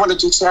 If you want to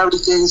do charity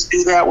things,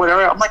 do that,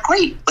 whatever. I'm like,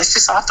 great. Let's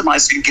just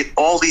optimize so you get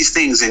all these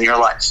things in your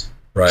life.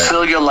 Right.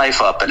 Fill your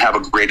life up and have a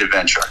great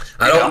adventure.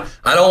 I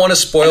don't want to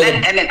spoil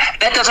and then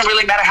that doesn't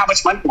really matter how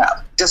much money you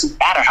have. It doesn't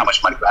matter how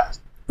much money you have.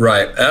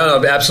 Right. I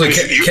don't know.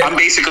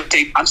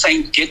 Absolutely. I'm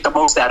saying get the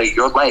most out of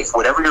your life.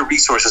 Whatever your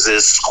resources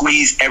is,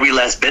 squeeze every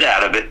last bit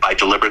out of it by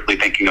deliberately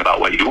thinking about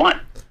what you want.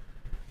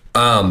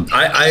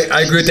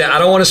 I agree with that. I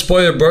don't want to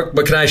spoil the book,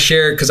 but can I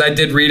share, because I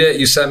did read it.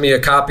 You sent me a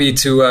copy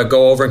to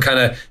go over and kind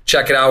of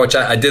check it out, which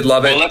I did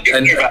love it. Well,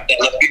 let me hear about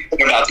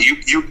that.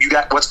 You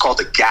got what's called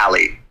a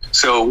galley.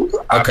 So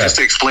just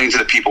to explain to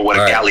the people what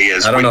a galley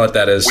is. I don't know what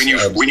that is. When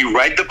you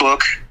write the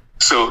book,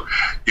 so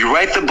you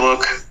write the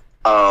book,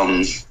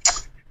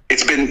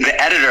 the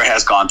editor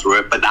has gone through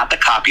it, but not the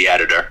copy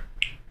editor.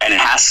 And it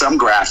has some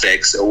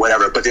graphics or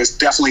whatever, but there's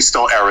definitely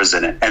still errors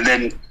in it. And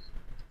then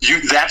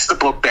that's the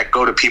book that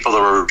go to people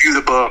to review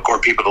the book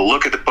or people to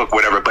look at the book,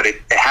 whatever, but it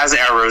has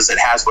errors, it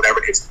has whatever,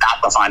 it's not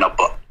the final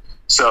book.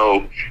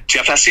 So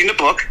Jeff has seen the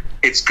book.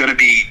 It's going to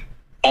be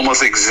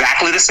almost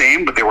exactly the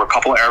same, but there were a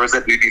couple of errors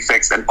that need to be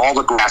fixed, and all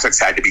the graphics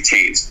had to be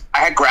changed. I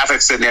had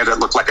graphics in there that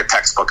looked like a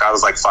textbook. I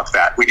was like, fuck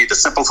that. We need to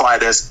simplify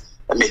this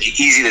and make it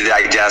easy to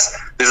digest.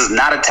 This is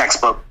not a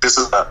textbook. This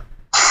is a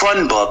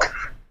fun book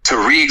to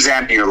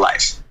re-examine your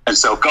life. And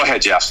so go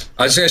ahead, Jeff.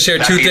 I was going to share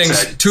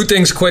two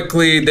things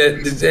quickly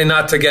that, and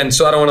not to, again,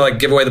 so I don't want to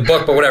give away the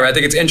book, but whatever. I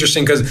think it's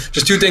interesting because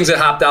just two things that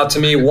hopped out to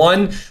me.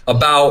 One,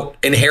 about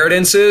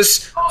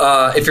inheritances.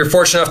 If you're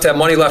fortunate enough to have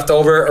money left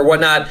over or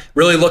whatnot,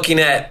 really looking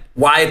at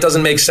why it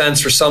doesn't make sense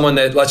for someone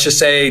that, let's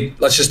just take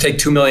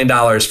 $2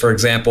 million, for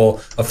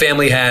example, a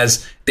family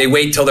has, they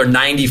wait till they're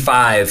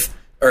 95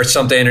 or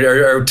something,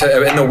 or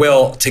in the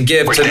will to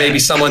give to maybe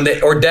someone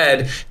that, or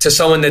dead, to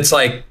someone that's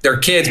like their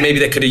kids, maybe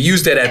they could have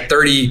used it at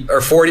 30 or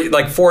 40,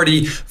 like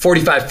 40,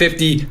 45,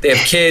 50. They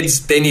have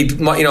kids. They need,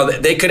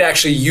 they could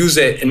actually use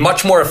it and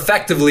much more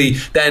effectively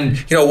than,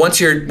 once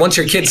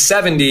your kid's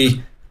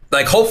 70,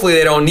 like hopefully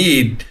they don't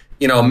need,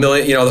 a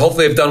million,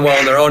 hopefully they've done well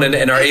on their own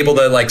and are able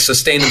to like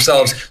sustain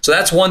themselves. So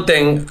that's one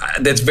thing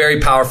that's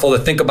very powerful to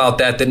think about,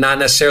 that not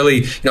necessarily,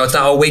 it's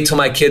not, wait till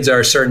my kids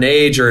are a certain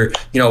age or,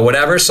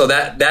 whatever. So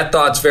that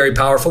thought's very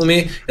powerful to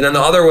me. And then the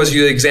other was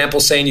the example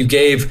saying you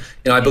gave,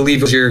 I believe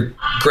it was your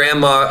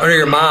grandma or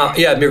your mom.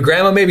 Yeah. Your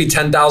grandma, maybe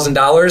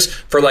 $10,000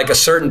 for like a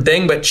certain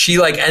thing, but she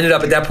like ended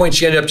up at that point,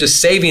 she ended up just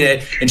saving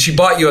it. And she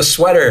bought you a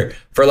sweater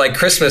for like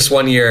Christmas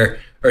one year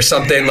or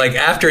something like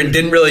after, and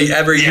didn't really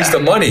ever use the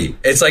money.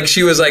 It's like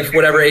she was like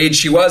whatever age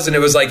she was, and it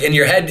was like in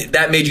your head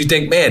that made you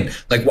think, man,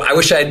 like I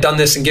wish I had done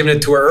this and given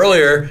it to her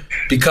earlier,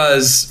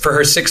 because for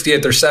her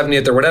 60th or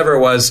 70th or whatever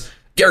it was,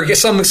 or get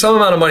some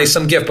amount of money,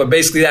 some gift, but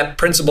basically that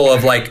principle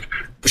of like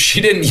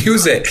she didn't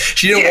use it,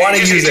 she didn't want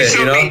to use it.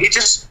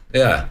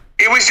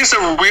 It was just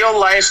a real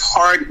life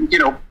hard,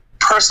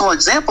 personal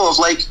example of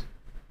like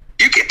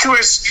you get to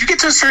a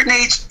certain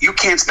age, you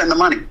can't spend the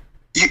money.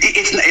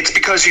 It's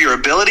because of your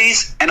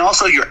abilities and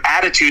also your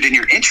attitude and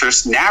your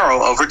interests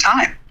narrow over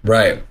time.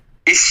 Right.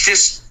 It's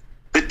just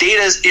the data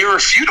is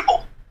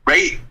irrefutable,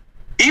 right?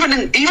 Even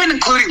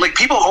including like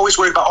people always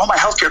worry about my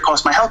healthcare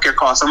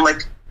costs. I'm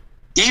like,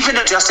 even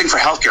adjusting for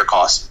healthcare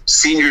costs,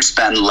 seniors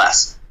spend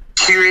less.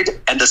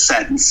 Period. End of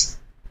sentence.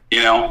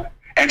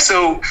 And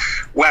so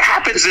what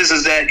happens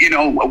is that,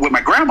 with my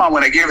grandma,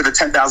 when I gave her the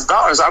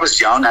 $10,000, I was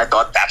young. I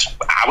thought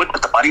I would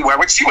put the money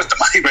where she was the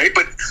money, right?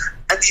 But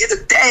at the end of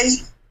the day,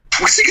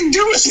 what's she gonna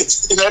do with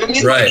it? You know what I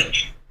mean? Right.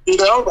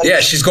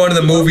 Like, she's going to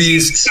the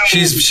movies.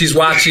 She's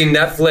watching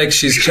Netflix.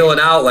 She's chilling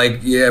out.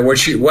 Like,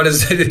 what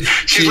is it?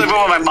 She's living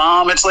with my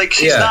mom. It's like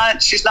she's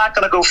not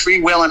gonna go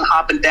freewheeling,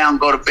 hopping down,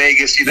 go to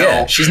Vegas.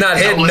 Yeah, she's not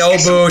hitting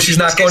Nobu. She's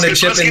not going to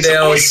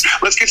Chippendales.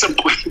 Let's get some.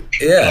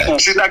 Yeah,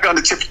 she's not going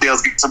to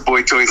Chippendales. Get some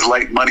boy toys,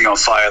 light money on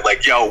fire.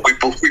 Like, yo,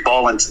 we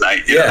balling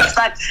tonight.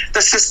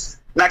 That's just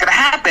not gonna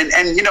happen.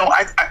 And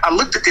I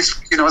looked at this.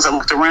 As I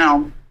looked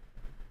around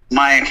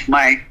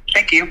my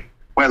thank you.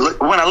 When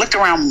I looked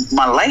around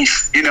my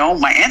life,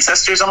 my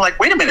ancestors, I'm like,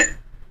 wait a minute.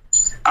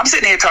 I'm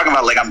sitting here talking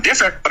about like I'm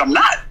different, but I'm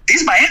not.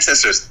 These are my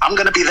ancestors. I'm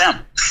going to be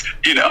them,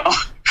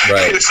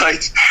 Right. It's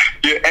like,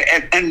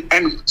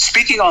 and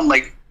speaking on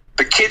like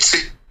the kids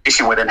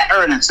with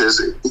inheritances,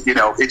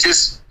 it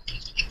just,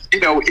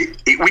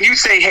 when you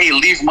say, hey,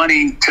 leave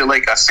money to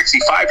like a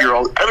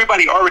 65-year-old,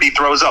 everybody already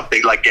throws up.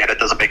 They like, yeah, that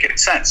doesn't make any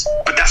sense.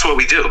 But that's what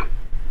we do.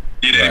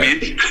 You know what I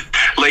mean?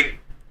 Like,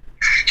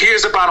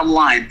 here's the bottom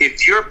line.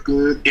 If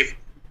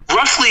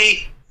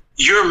roughly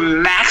your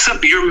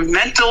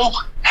mental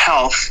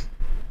health,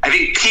 I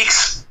think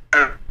peaks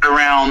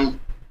around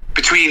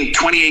between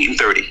 28 and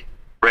 30,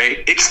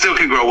 right? It still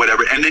can grow,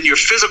 whatever. And then your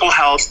physical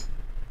health,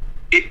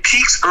 it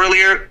peaks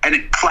earlier and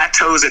it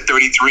plateaus at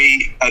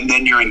 33, and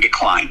then you're in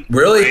decline.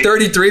 Really? Right?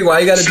 33? Why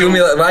you got to do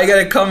me? Why you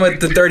got to come with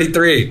the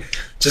 33?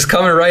 Just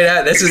coming right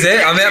at. This is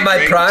it. I'm at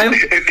my prime.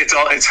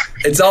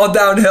 It's all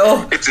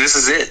downhill. This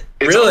is it.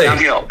 It's really? all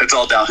downhill. It's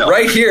all downhill.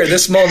 Right here,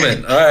 this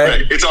moment. All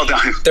right. It's all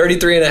downhill.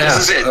 33 and a half.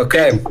 This is it.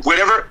 Okay.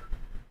 Whatever.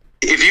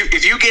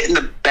 If you get in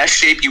the best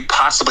shape you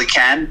possibly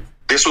can,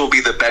 this will be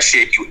the best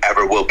shape you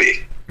ever will be.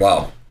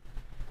 Wow.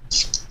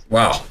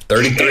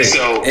 33.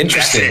 So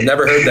interesting.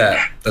 Never heard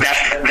that.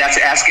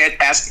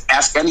 That's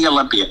ask any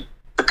Olympian.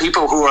 The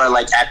people who are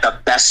like at the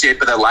best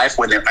shape of their life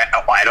when they're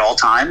at all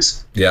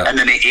times, and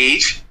then they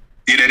age.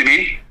 You know what I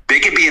mean? They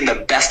could be in the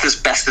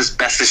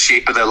bestest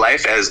shape of their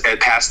life as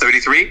at past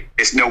 33.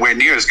 It's nowhere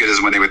near as good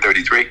as when they were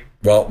 33.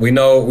 Well, we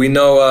know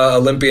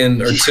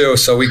Olympian or two,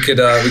 so we could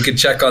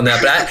check on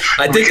that. But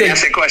I think they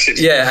ask that question.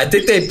 Yeah, I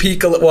think they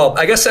peak. Well,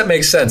 I guess that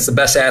makes sense. The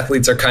best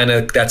athletes are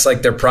that's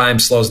like their prime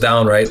slows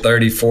down, right?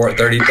 34,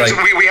 30. Because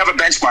we have a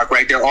benchmark,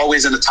 right? They're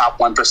always in the top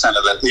 1% of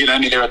the. You know what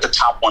I mean? They're at the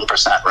top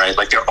 1%, right?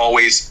 Like they're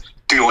always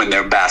doing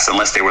their best,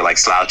 unless they were like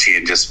slouchy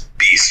and just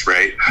beasts,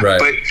 right? Right.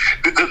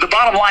 But the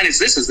bottom line is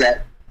this: is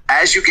that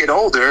as you get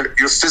older,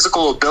 your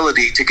physical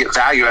ability to get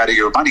value out of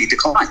your money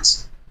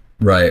declines.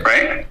 Right.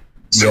 Right.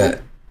 So,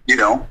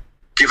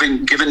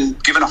 giving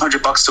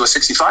 $100 to a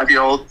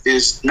 65-year-old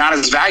is not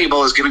as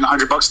valuable as giving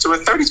 $100 to a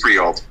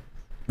 33-year-old.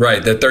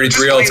 Right. The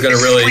 33-year-old's going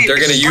to they're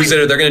going to use it,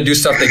 or they're going to do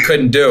stuff they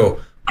couldn't do,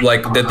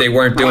 like that they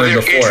weren't doing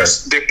before.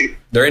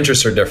 Their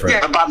interests are different.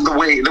 Yeah, but the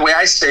way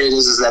I say it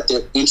is that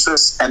their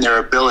interests and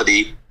their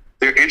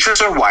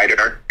interests are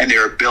wider and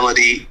their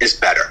ability is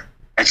better.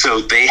 And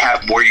so they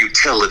have more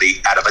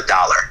utility out of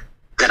 $1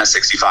 than a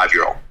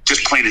 65-year-old,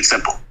 just plain and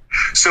simple.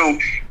 So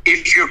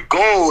if your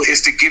goal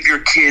is to give your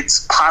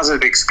kids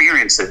positive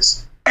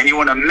experiences and you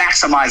want to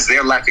maximize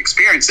their life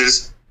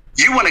experiences,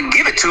 you want to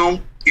give it to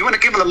them. You want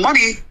to give them the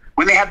money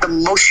when they have the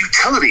most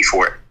utility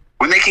for it,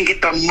 when they can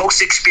get the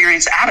most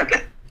experience out of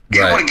it.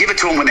 You don't want to give it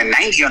to them when they're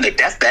 90 on their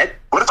deathbed.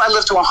 What if I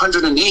live to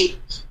 108?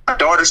 My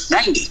daughter's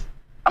 90.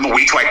 I'm going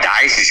to wait till I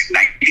die. She's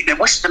 90. Then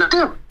what's she going to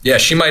do? Yeah,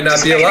 she might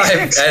not be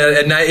alive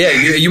at night. Yeah,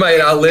 you might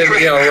outlive,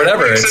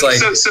 whatever. It's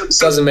it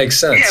doesn't make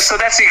sense. Yeah, so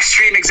that's the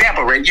extreme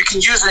example, right? You can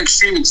use an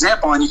extreme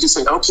example and you can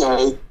say,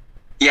 okay,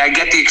 yeah, I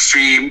get the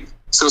extreme.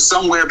 So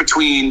somewhere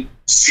between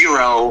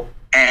 0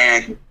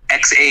 and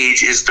X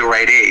age is the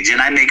right age.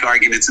 And I make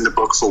arguments in the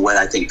book for what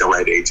I think the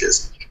right age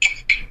is.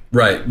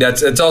 Right.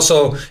 It's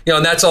also,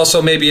 and that's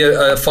also maybe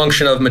a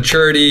function of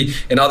maturity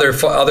and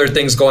other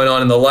things going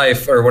on in the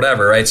life or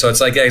whatever, right? So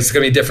it's like, it's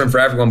going to be different for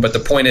everyone. But the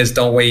point is,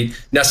 don't wait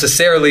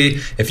necessarily.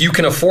 If you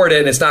can afford it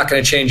and it's not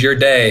going to change your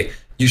day,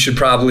 you should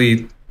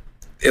probably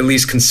at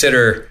least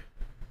consider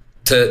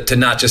to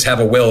not just have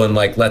a will and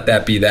like let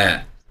that be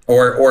that.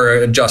 Or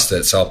adjust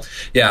it. So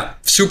yeah,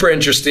 super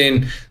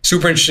interesting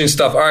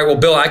stuff. All right, well,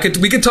 Bill,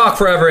 we could talk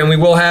forever, and we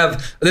will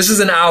have. This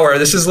is an hour.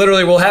 This is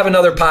literally. We'll have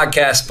another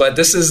podcast, but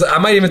this is. I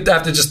might even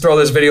have to just throw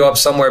this video up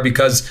somewhere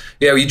because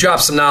you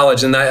dropped some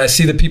knowledge, and I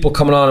see the people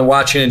coming on and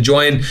watching and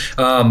enjoying.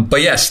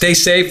 But yeah, stay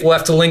safe. We'll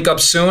have to link up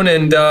soon,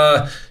 and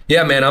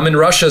yeah, man, I'm in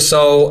Russia,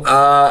 so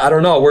I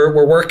don't know.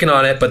 We're working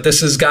on it, but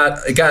this got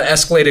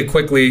escalated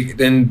quickly,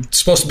 and it's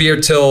supposed to be here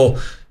till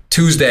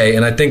Tuesday,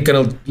 and I think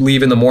gonna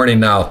leave in the morning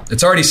now.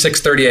 It's already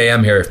 6:30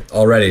 a.m. here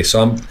already,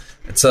 so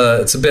it's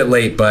a bit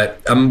late, but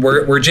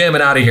we're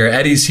jamming out of here.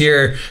 Eddie's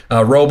here,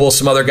 Roble,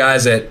 some other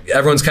guys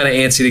everyone's kind of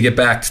antsy to get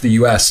back to the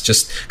U.S.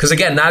 just because,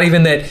 again, not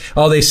even that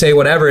they say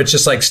whatever. It's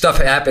just like stuff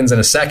happens in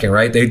a second,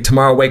 right? They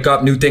tomorrow wake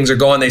up, new things are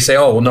going. They say,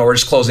 oh well, no, we're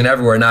just closing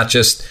everywhere, not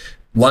just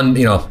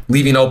London,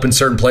 leaving open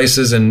certain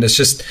places, and it's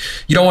just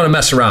you don't want to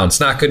mess around. It's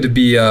not good to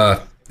be.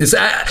 It's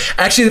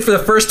actually for the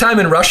first time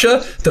in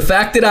Russia, the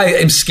fact that I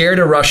am scared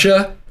of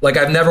Russia, like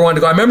I've never wanted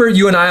to go. I remember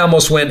you and I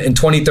almost went in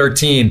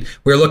 2013.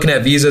 We were looking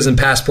at visas and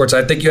passports.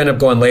 I think you ended up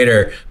going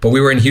later, but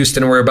we were in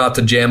Houston and we were about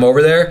to jam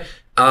over there.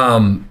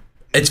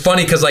 It's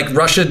funny because like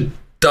Russia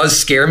does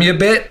scare me a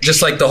bit,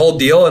 just like the whole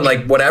deal and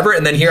like whatever.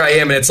 And then here I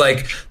am, and it's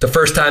like the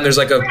first time there's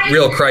like a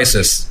real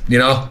crisis,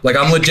 like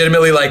I'm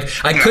legitimately like,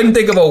 I couldn't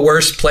think of a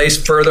worse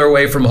place further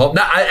away from home.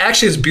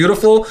 Actually, it's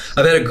beautiful.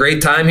 I've had a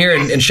great time here,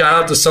 and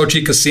shout out to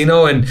Sochi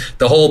Casino and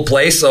the whole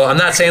place. So I'm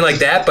not saying like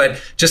that,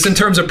 but just in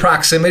terms of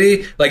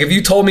proximity, like if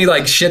you told me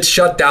like shit's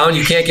shut down,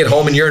 you can't get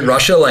home and you're in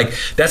Russia, like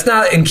that's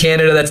not in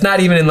Canada. That's not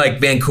even in like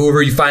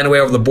Vancouver. You find a way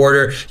over the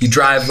border, you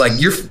drive, like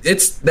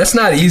that's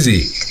not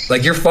easy.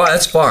 Like you're far,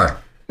 that's far.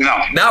 No.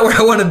 Not where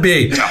I want to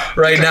be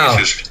right now.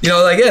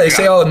 They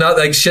say, oh, no,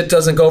 like shit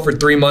doesn't go for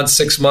 3 months,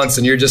 6 months,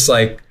 and you're just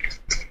like,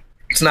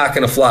 it's not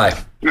going to fly.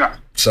 Yeah.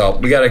 So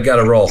we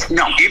gotta roll.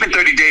 No, even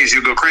 30 days,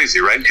 you'll go crazy,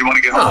 right? You want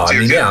to get home. Oh, I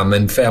mean, yeah,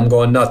 I'm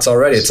going nuts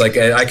already. It's like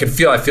I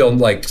feel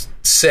like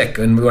sick.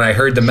 And when I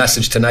heard the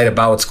message tonight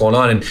about what's going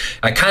on, and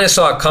I kind of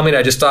saw it coming,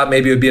 I just thought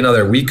maybe it would be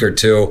another week or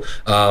two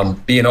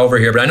being over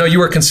here. But I know you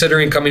were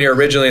considering coming here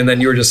originally, and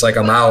then you were just like,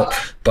 I'm out.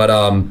 But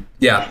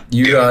yeah,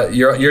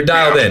 you're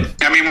dialed in.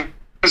 I mean,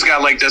 this guy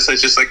like this,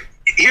 it's just like,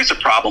 here's the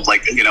problem.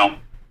 Like, you know,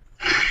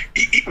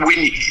 when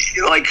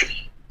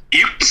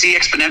you see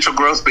exponential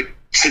growth, but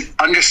to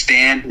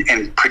understand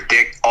and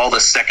predict all the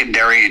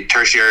secondary and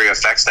tertiary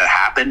effects that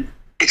happen,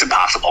 it's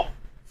impossible.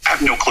 I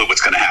have no clue what's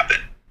going to happen.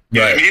 You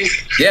know what I mean?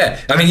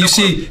 Yeah. I mean, you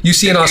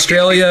see in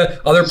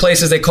Australia, other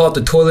places, they call it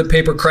the toilet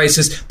paper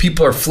crisis.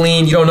 People are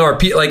fleeing. You don't know.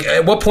 Like,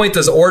 at what point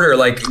does order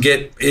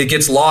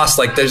gets lost?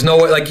 Like, there's no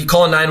way, like, you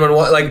call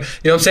 911, like, you know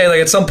what I'm saying? Like,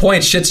 at some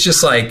point, shit's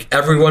just like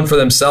everyone for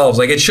themselves.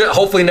 Like, it should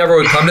hopefully never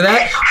would come to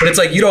that, but it's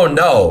like, you don't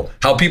know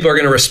how people are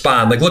going to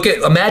respond. Like,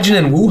 imagine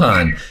in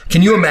Wuhan.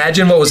 Can you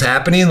imagine what was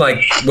happening?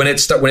 Like, when it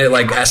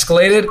like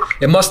escalated,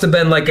 it must have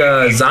been like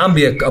a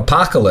zombie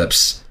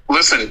apocalypse.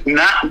 Listen,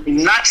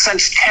 not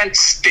since Kent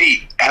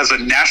State has a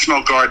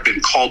National Guard been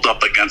called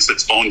up against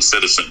its own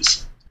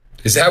citizens.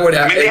 Is that what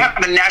happened? I mean, they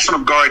have the National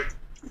Guard.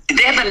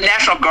 They have the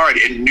National Guard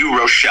in New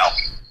Rochelle.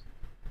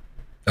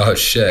 Oh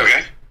shit!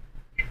 Okay.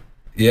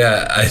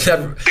 Yeah,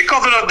 They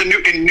called it up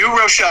in New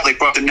Rochelle. They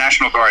brought the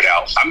National Guard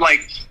out. I'm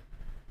like,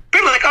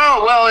 people are like,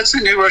 oh well, it's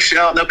in New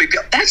Rochelle. No big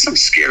deal. That's some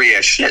scary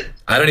ass shit.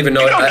 I don't even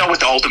know. You don't know what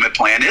the ultimate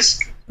plan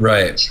is.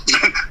 Right.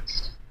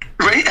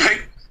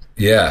 Right.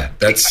 Yeah,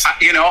 that's.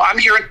 You know, I'm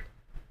hearing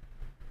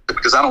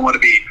because I don't want to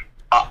be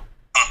a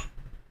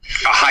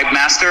hype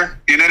master.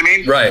 You know what I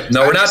mean? Right.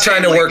 No, we're not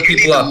trying to work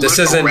people up. This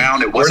isn't.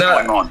 We're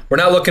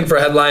not looking for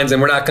headlines,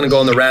 and we're not going to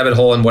go in the rabbit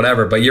hole and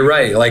whatever. But you're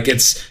right. Like,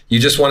 you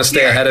just want to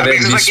stay ahead of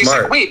it and be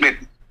smart. Said, wait a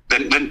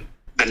minute.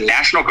 The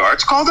National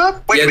Guard's called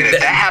up? Wait a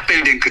minute. That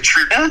happened in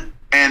Katrina,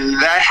 and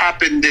that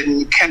happened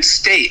in Kent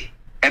State,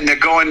 and they're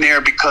going there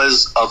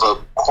because of a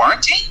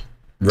quarantine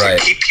to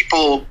keep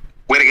people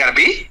where they got to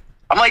be.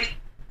 I'm like,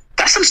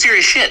 that's some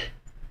serious shit.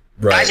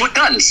 Right. Guys with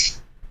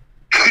guns.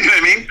 You know what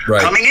I mean?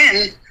 Right. Coming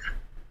in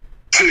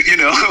to, you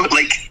know,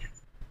 like,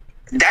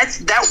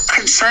 that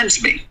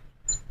concerns me.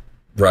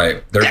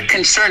 Right. That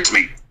concerns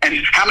me. And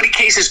how many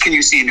cases can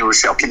you see in New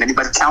Rochelle? Can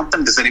anybody count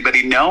them? Does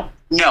anybody know?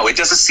 No, it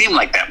doesn't seem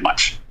like that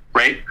much,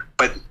 right?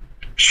 But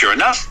sure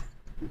enough,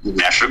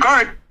 National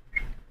Guard,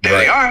 there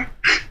they are.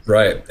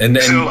 Right. And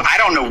then, so I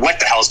don't know what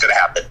the hell's going to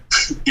happen.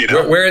 You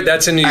know, where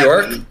that's in New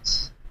York?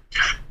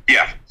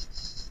 Yeah.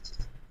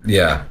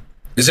 Yeah.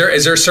 Is there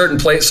a certain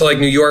place? So like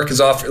New York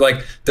is off.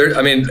 Like there.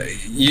 I mean,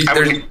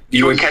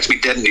 you would catch me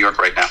dead in New York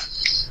right now.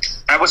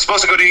 I was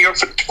supposed to go to New York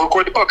to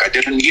record the book. I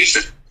did in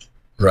Houston.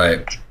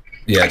 Right.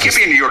 Yeah. I can't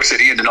be in New York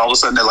City, and then all of a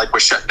sudden they're like, "We're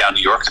shutting down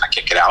New York," and I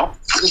can't get out.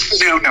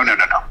 No.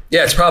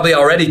 Yeah, it's probably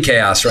already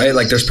chaos, right?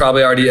 Like there's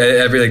probably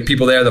already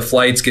people there. The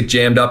flights get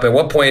jammed up. At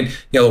what point,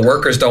 you know, the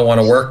workers don't want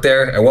to work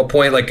there? At what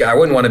point, like I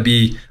wouldn't want to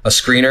be a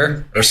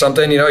screener or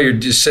something. You know, you're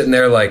just sitting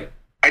there like.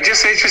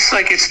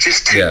 It's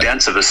just too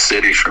dense of a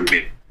city for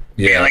me.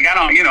 Yeah. Like, I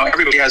don't, you know,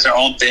 everybody has their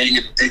own thing.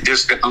 And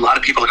there's a lot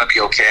of people are going to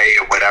be okay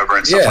or whatever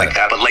and stuff like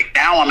that. But like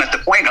now I'm at the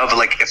point of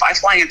like, if I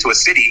fly into a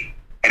city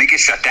and it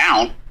gets shut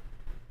down,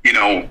 you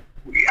know,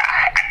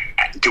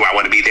 do I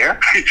want to be there?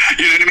 You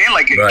know what I mean?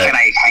 Like, can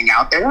I hang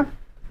out there?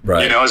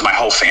 Right. You know, is my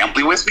whole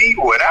family with me?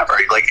 Whatever.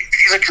 Like,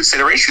 these are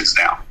considerations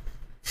now.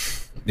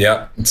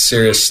 Yeah, it's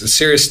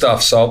serious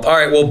stuff. So, all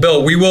right, well,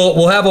 Bill,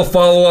 we'll have a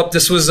follow up.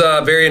 This was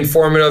very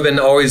informative and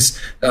always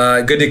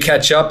good to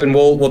catch up, and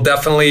we'll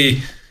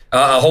definitely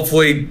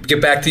hopefully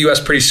get back to the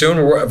U.S. pretty soon,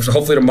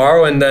 hopefully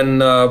tomorrow, and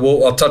then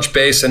I'll touch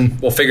base and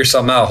we'll figure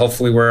something out.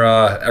 Hopefully,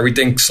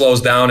 everything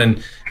slows down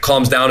and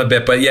calms down a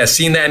bit. But yeah,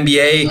 seeing the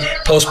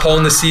NBA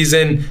postpone the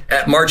season,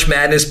 at March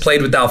Madness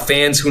played without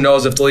fans, who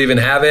knows if they'll even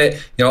have it?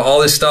 You know,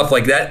 all this stuff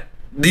like that.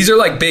 These are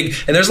like big,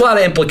 and there's a lot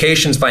of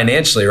implications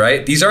financially,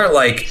 right? These aren't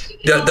like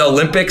the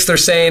Olympics, they're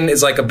saying,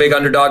 is like a big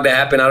underdog to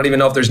happen. I don't even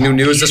know if there's new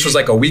news. This was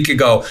like a week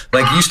ago.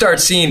 Like you start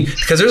seeing,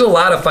 because there's a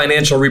lot of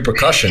financial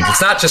repercussions.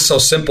 It's not just so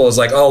simple as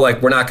like, oh,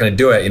 like we're not going to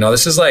do it. You know,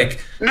 this is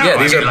like,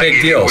 these are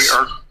big deals.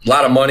 A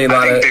lot of money, a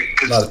lot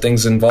of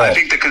things involved. I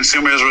think the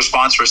consumer is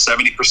responsible for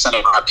 70%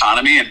 of our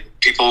economy, and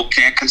people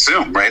can't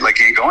consume, right? Like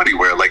can't go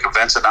anywhere. Like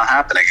events are not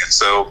happening. And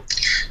so,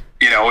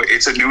 you know,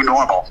 it's a new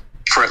normal.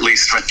 For at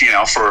least, you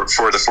know, for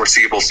the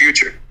foreseeable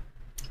future.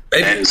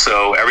 And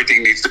so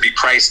everything needs to be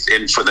priced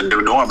in for the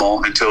new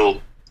normal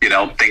until, you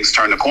know, things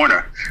turn the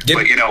corner.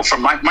 But, you know,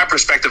 from my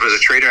perspective as a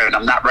trader, and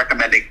I'm not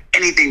recommending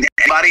anything to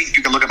anybody,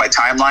 you can look at my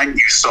timeline.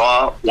 You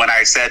saw when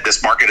I said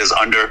this market is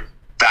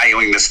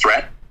undervaluing this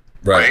threat,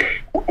 right?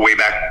 Way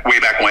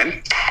back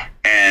when.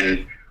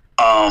 And,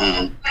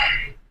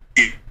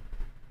 you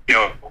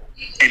know,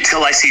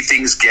 until I see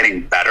things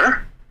getting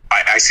better,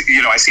 I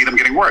see them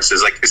getting worse.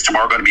 It's like, is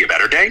tomorrow going to be a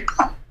better day?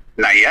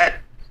 Not yet.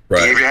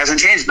 Right. Behavior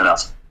hasn't changed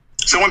enough.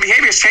 So when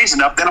behavior has changed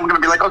enough, then I'm going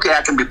to be like, okay,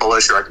 I can be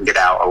bullish or I can get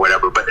out or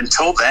whatever. But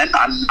until then,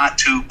 I'm not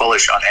too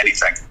bullish on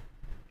anything.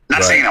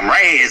 Not saying I'm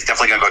right. It's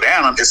definitely going to go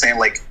down. I'm just saying,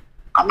 like,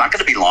 I'm not going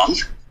to be long.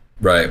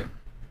 Right.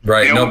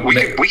 Right. You know, we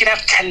could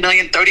have 10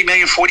 million, 30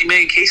 million, 40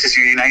 million cases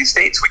here in the United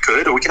States. We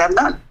could, or we could have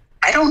none.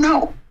 I don't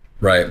know.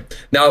 Right.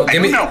 Now,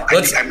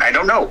 I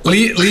don't know.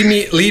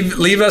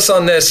 Leave us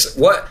on this.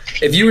 What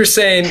if you were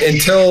saying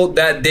until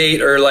that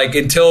date, or like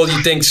until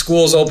you think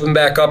schools open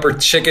back up or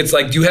tickets,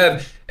 like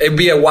it'd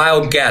be a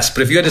wild guess,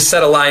 but if you had to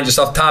set a line just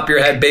off the top of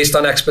your head based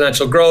on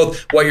exponential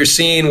growth, what you're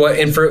seeing, what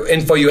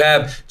info you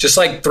have, just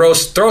like throw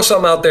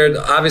something out there.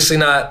 Obviously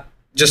not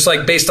just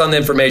like based on the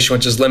information,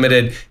 which is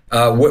limited.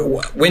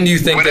 When do you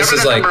think whatever this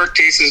is the like? Number of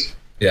cases.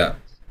 Yeah.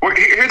 Well,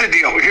 here's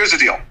the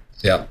deal.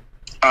 Yeah.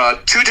 2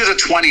 to the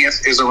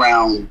 20th is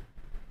around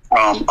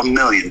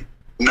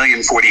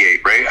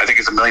 1,048,000, right? I think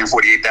it's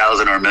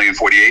 1,048,000 or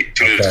 1,048,000.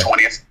 2 to the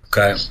 20th.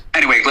 Okay.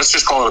 Anyway, let's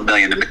just call it 1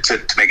 million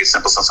to make it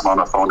simple, so someone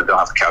on the phone that don't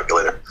have a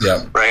calculator.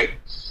 Yeah. Right.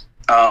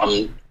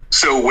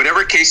 So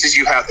whatever cases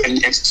you have,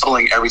 and it's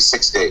totaling every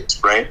 6 days,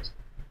 right?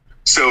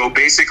 So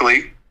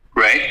basically,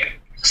 right,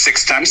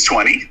 6 times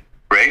 20,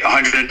 right,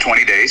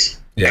 120 days.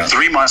 Yeah. In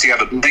 3 months, you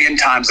have 1 million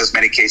times as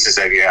many cases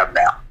as you have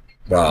now.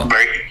 Wow.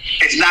 Right.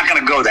 It's not going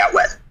to go that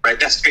way, right?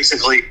 That's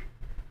basically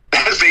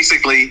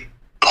the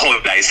whole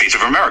United States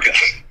of America,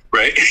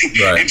 right?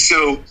 Right. And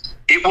so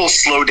it will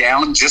slow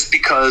down just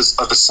because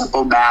of the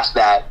simple math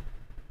that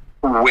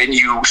when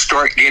you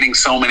start getting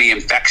so many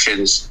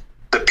infections,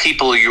 the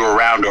people you're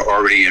around are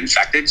already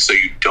infected, so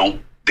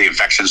the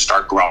infections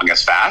start growing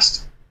as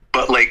fast.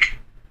 But like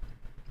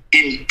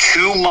in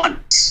 2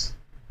 months,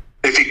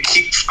 if it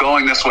keeps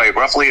going this way,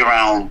 roughly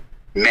around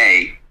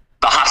May,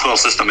 the hospital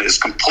system is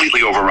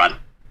completely overrun.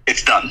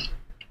 It's done.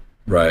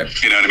 Right.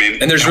 You know what I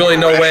mean? And there's really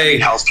no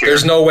way.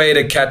 There's no way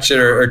to catch it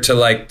or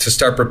to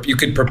start. You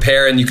could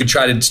prepare and you could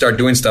try to start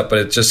doing stuff, but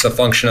it's just a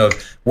function of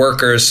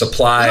workers,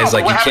 supplies. No,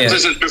 like you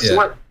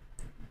can't.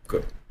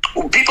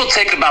 People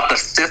take about the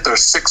 5th or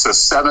 6th or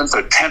 7th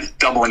or 10th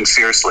doubling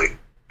seriously.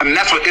 I mean,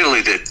 that's what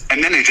Italy did,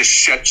 and then they just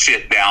shut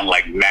shit down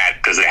like mad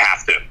because they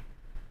have to.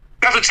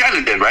 That's what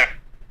China did, right?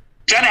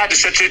 China had to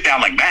shut shit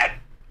down like mad.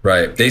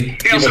 Right. So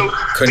things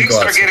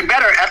start getting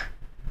better.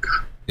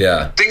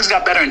 Yeah. Things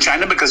got better in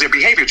China because their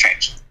behavior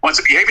changed. Once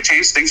the behavior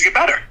changed, things get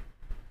better.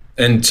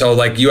 And so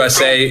like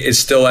USA is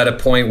still at a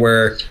point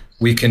where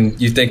you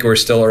think we're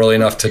still early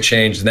enough to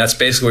change. And that's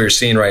basically what you're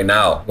seeing right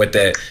now with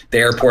the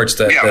airports.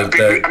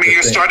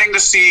 You're starting to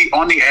see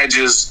on the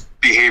edges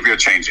behavior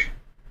changing,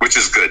 which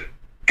is good.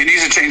 It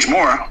needs to change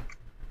more.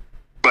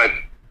 But,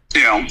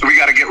 we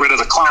got to get rid of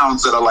the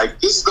clowns that are like,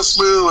 this is the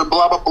flu and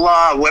blah, blah,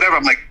 blah, whatever.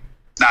 I'm like,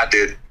 nah,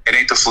 dude, it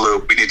ain't the flu.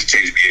 We need to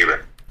change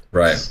behavior.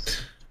 Right.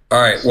 All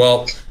right.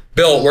 Well,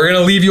 Bill, we're going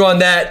to leave you on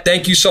that.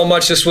 Thank you so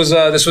much. This was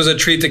a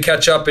treat to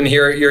catch up and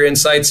hear your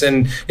insights.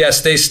 And yeah,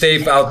 stay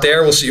safe out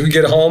there. We'll see you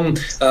get home.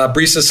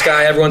 Brisa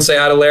Sky, everyone say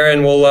hi to Lara,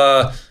 and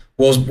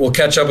we'll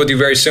catch up with you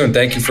very soon.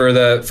 Thank you for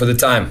the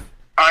time.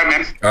 All right,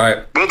 man. All right.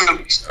 Will do.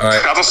 All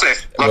right. Travel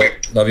safe. Love you.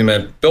 Love you,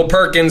 man. Bill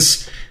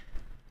Perkins,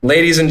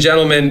 ladies and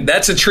gentlemen,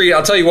 that's a treat.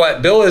 I'll tell you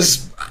what,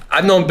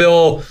 I've known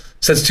Bill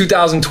since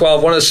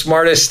 2012, one of the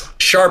smartest,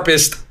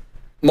 sharpest,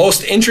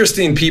 most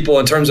interesting people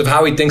in terms of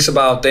how he thinks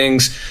about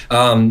things.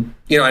 I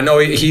know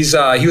he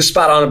was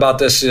spot on about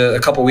this a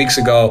couple weeks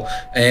ago,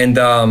 and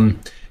I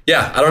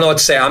don't know what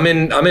to say. I'm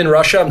in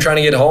Russia. I'm trying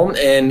to get home,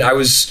 and I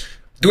was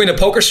doing a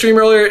poker stream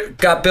earlier.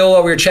 Got Bill.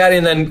 We were chatting,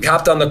 and then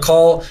hopped on the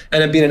call.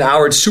 Ended up being an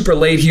hour. It's super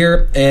late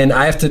here, and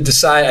I have to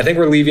decide. I think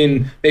we're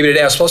leaving maybe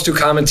today. I was supposed to do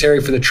commentary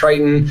for the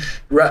Triton.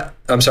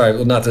 I'm sorry.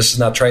 Well, this is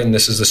not Triton.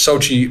 This is the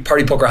Sochi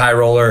Party Poker High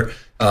Roller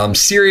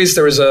series.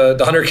 There was the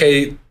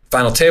 100K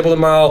final table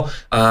tomorrow,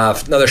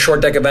 another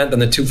short deck event than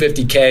the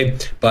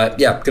 250K. But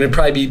yeah, going to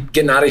probably be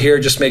getting out of here.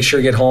 Just make sure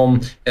to get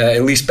home,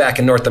 at least back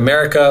in North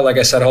America. Like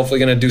I said, hopefully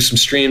going to do some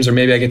streams, or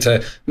maybe I get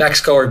to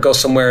Mexico or go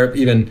somewhere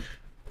even,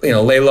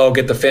 lay low,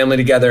 get the family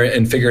together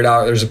and figure it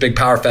out. There's a big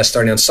Power Fest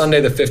starting on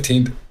Sunday, the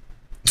 15th.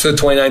 to the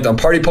 29th on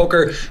Party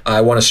Poker.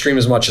 I want to stream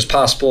as much as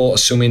possible,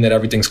 assuming that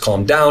everything's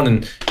calmed down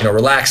and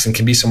relaxed and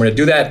can be somewhere to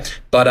do that.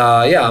 But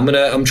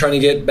I'm trying to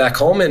get back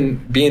home,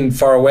 and being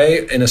far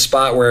away in a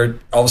spot where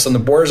all of a sudden the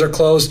borders are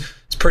closed.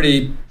 It's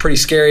pretty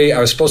scary. I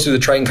was supposed to do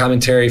the Triton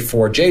commentary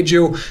for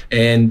Jeju,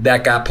 and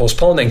that got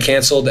postponed and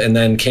canceled, and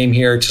then came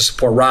here to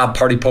support Rob,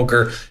 Party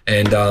Poker.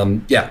 And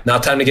now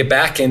time to get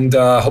back, and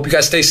hope you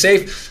guys stay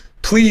safe.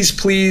 Please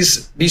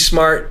be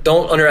smart.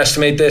 Don't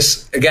underestimate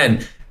this.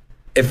 Again,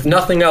 if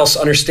nothing else,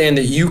 understand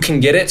that you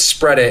can get it,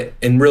 spread it,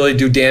 and really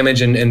do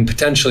damage and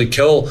potentially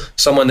kill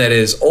someone that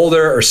is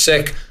older or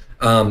sick.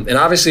 And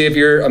obviously, if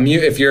you're in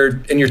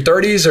your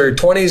 30s or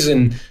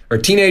 20s or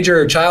teenager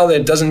or child,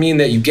 it doesn't mean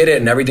that you get it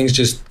and everything's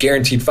just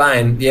guaranteed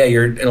fine. Yeah,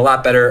 you're in a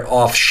lot better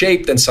off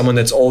shape than someone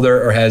that's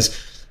older or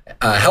has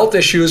health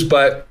issues.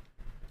 But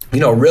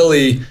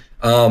really,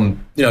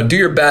 do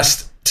your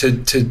best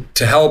to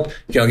help.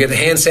 Get the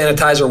hand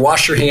sanitizer,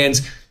 wash your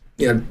hands.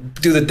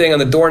 Do the thing on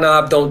the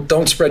doorknob.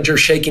 Don't spread your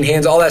shaking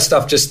hands. All that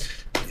stuff. Just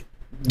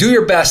do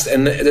your best,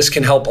 and this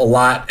can help a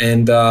lot.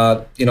 And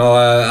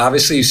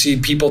obviously, you see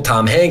people.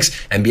 Tom Hanks,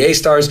 NBA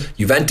stars,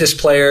 Juventus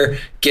player,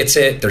 gets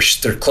it.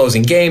 They're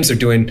closing games.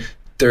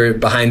 They're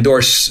behind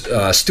doors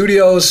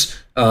studios,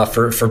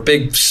 for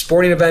big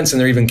sporting events, and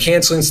they're even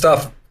canceling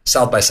stuff.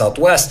 South by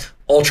Southwest,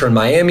 Ultra in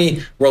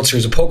Miami, World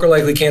Series of Poker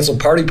likely canceled,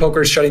 Party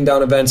Poker is shutting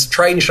down events,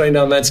 Triton shutting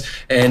down events.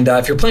 And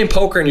if you're playing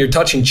poker and you're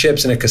touching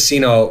chips in a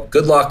casino,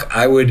 good luck.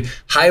 I would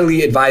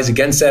highly advise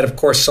against that. Of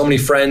course, so many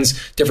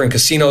friends, different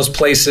casinos,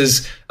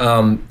 places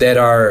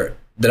that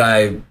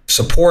I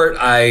support.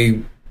 I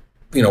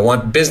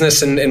want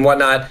business and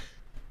whatnot.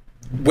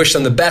 Wish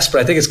them the best, but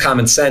I think it's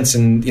common sense.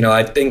 And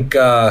I think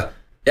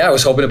I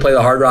was hoping to play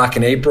the Hard Rock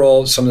in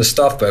April, some of the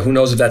stuff, but who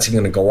knows if that's even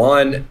going to go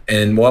on.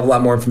 And we'll have a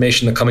lot more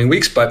information in the coming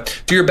weeks.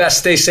 But do your best,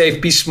 stay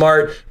safe, be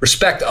smart,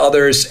 respect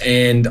others,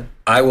 and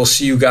I will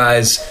see you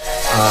guys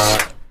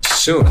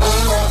soon.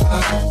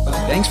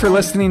 Thanks for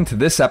listening to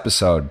this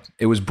episode.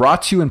 It was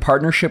brought to you in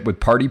partnership with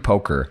Party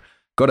Poker.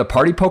 Go to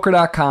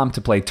partypoker.com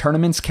to play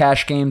tournaments,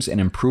 cash games, and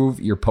improve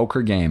your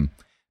poker game.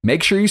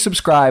 Make sure you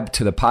subscribe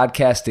to the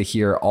podcast to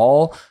hear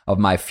all of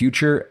my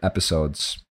future episodes.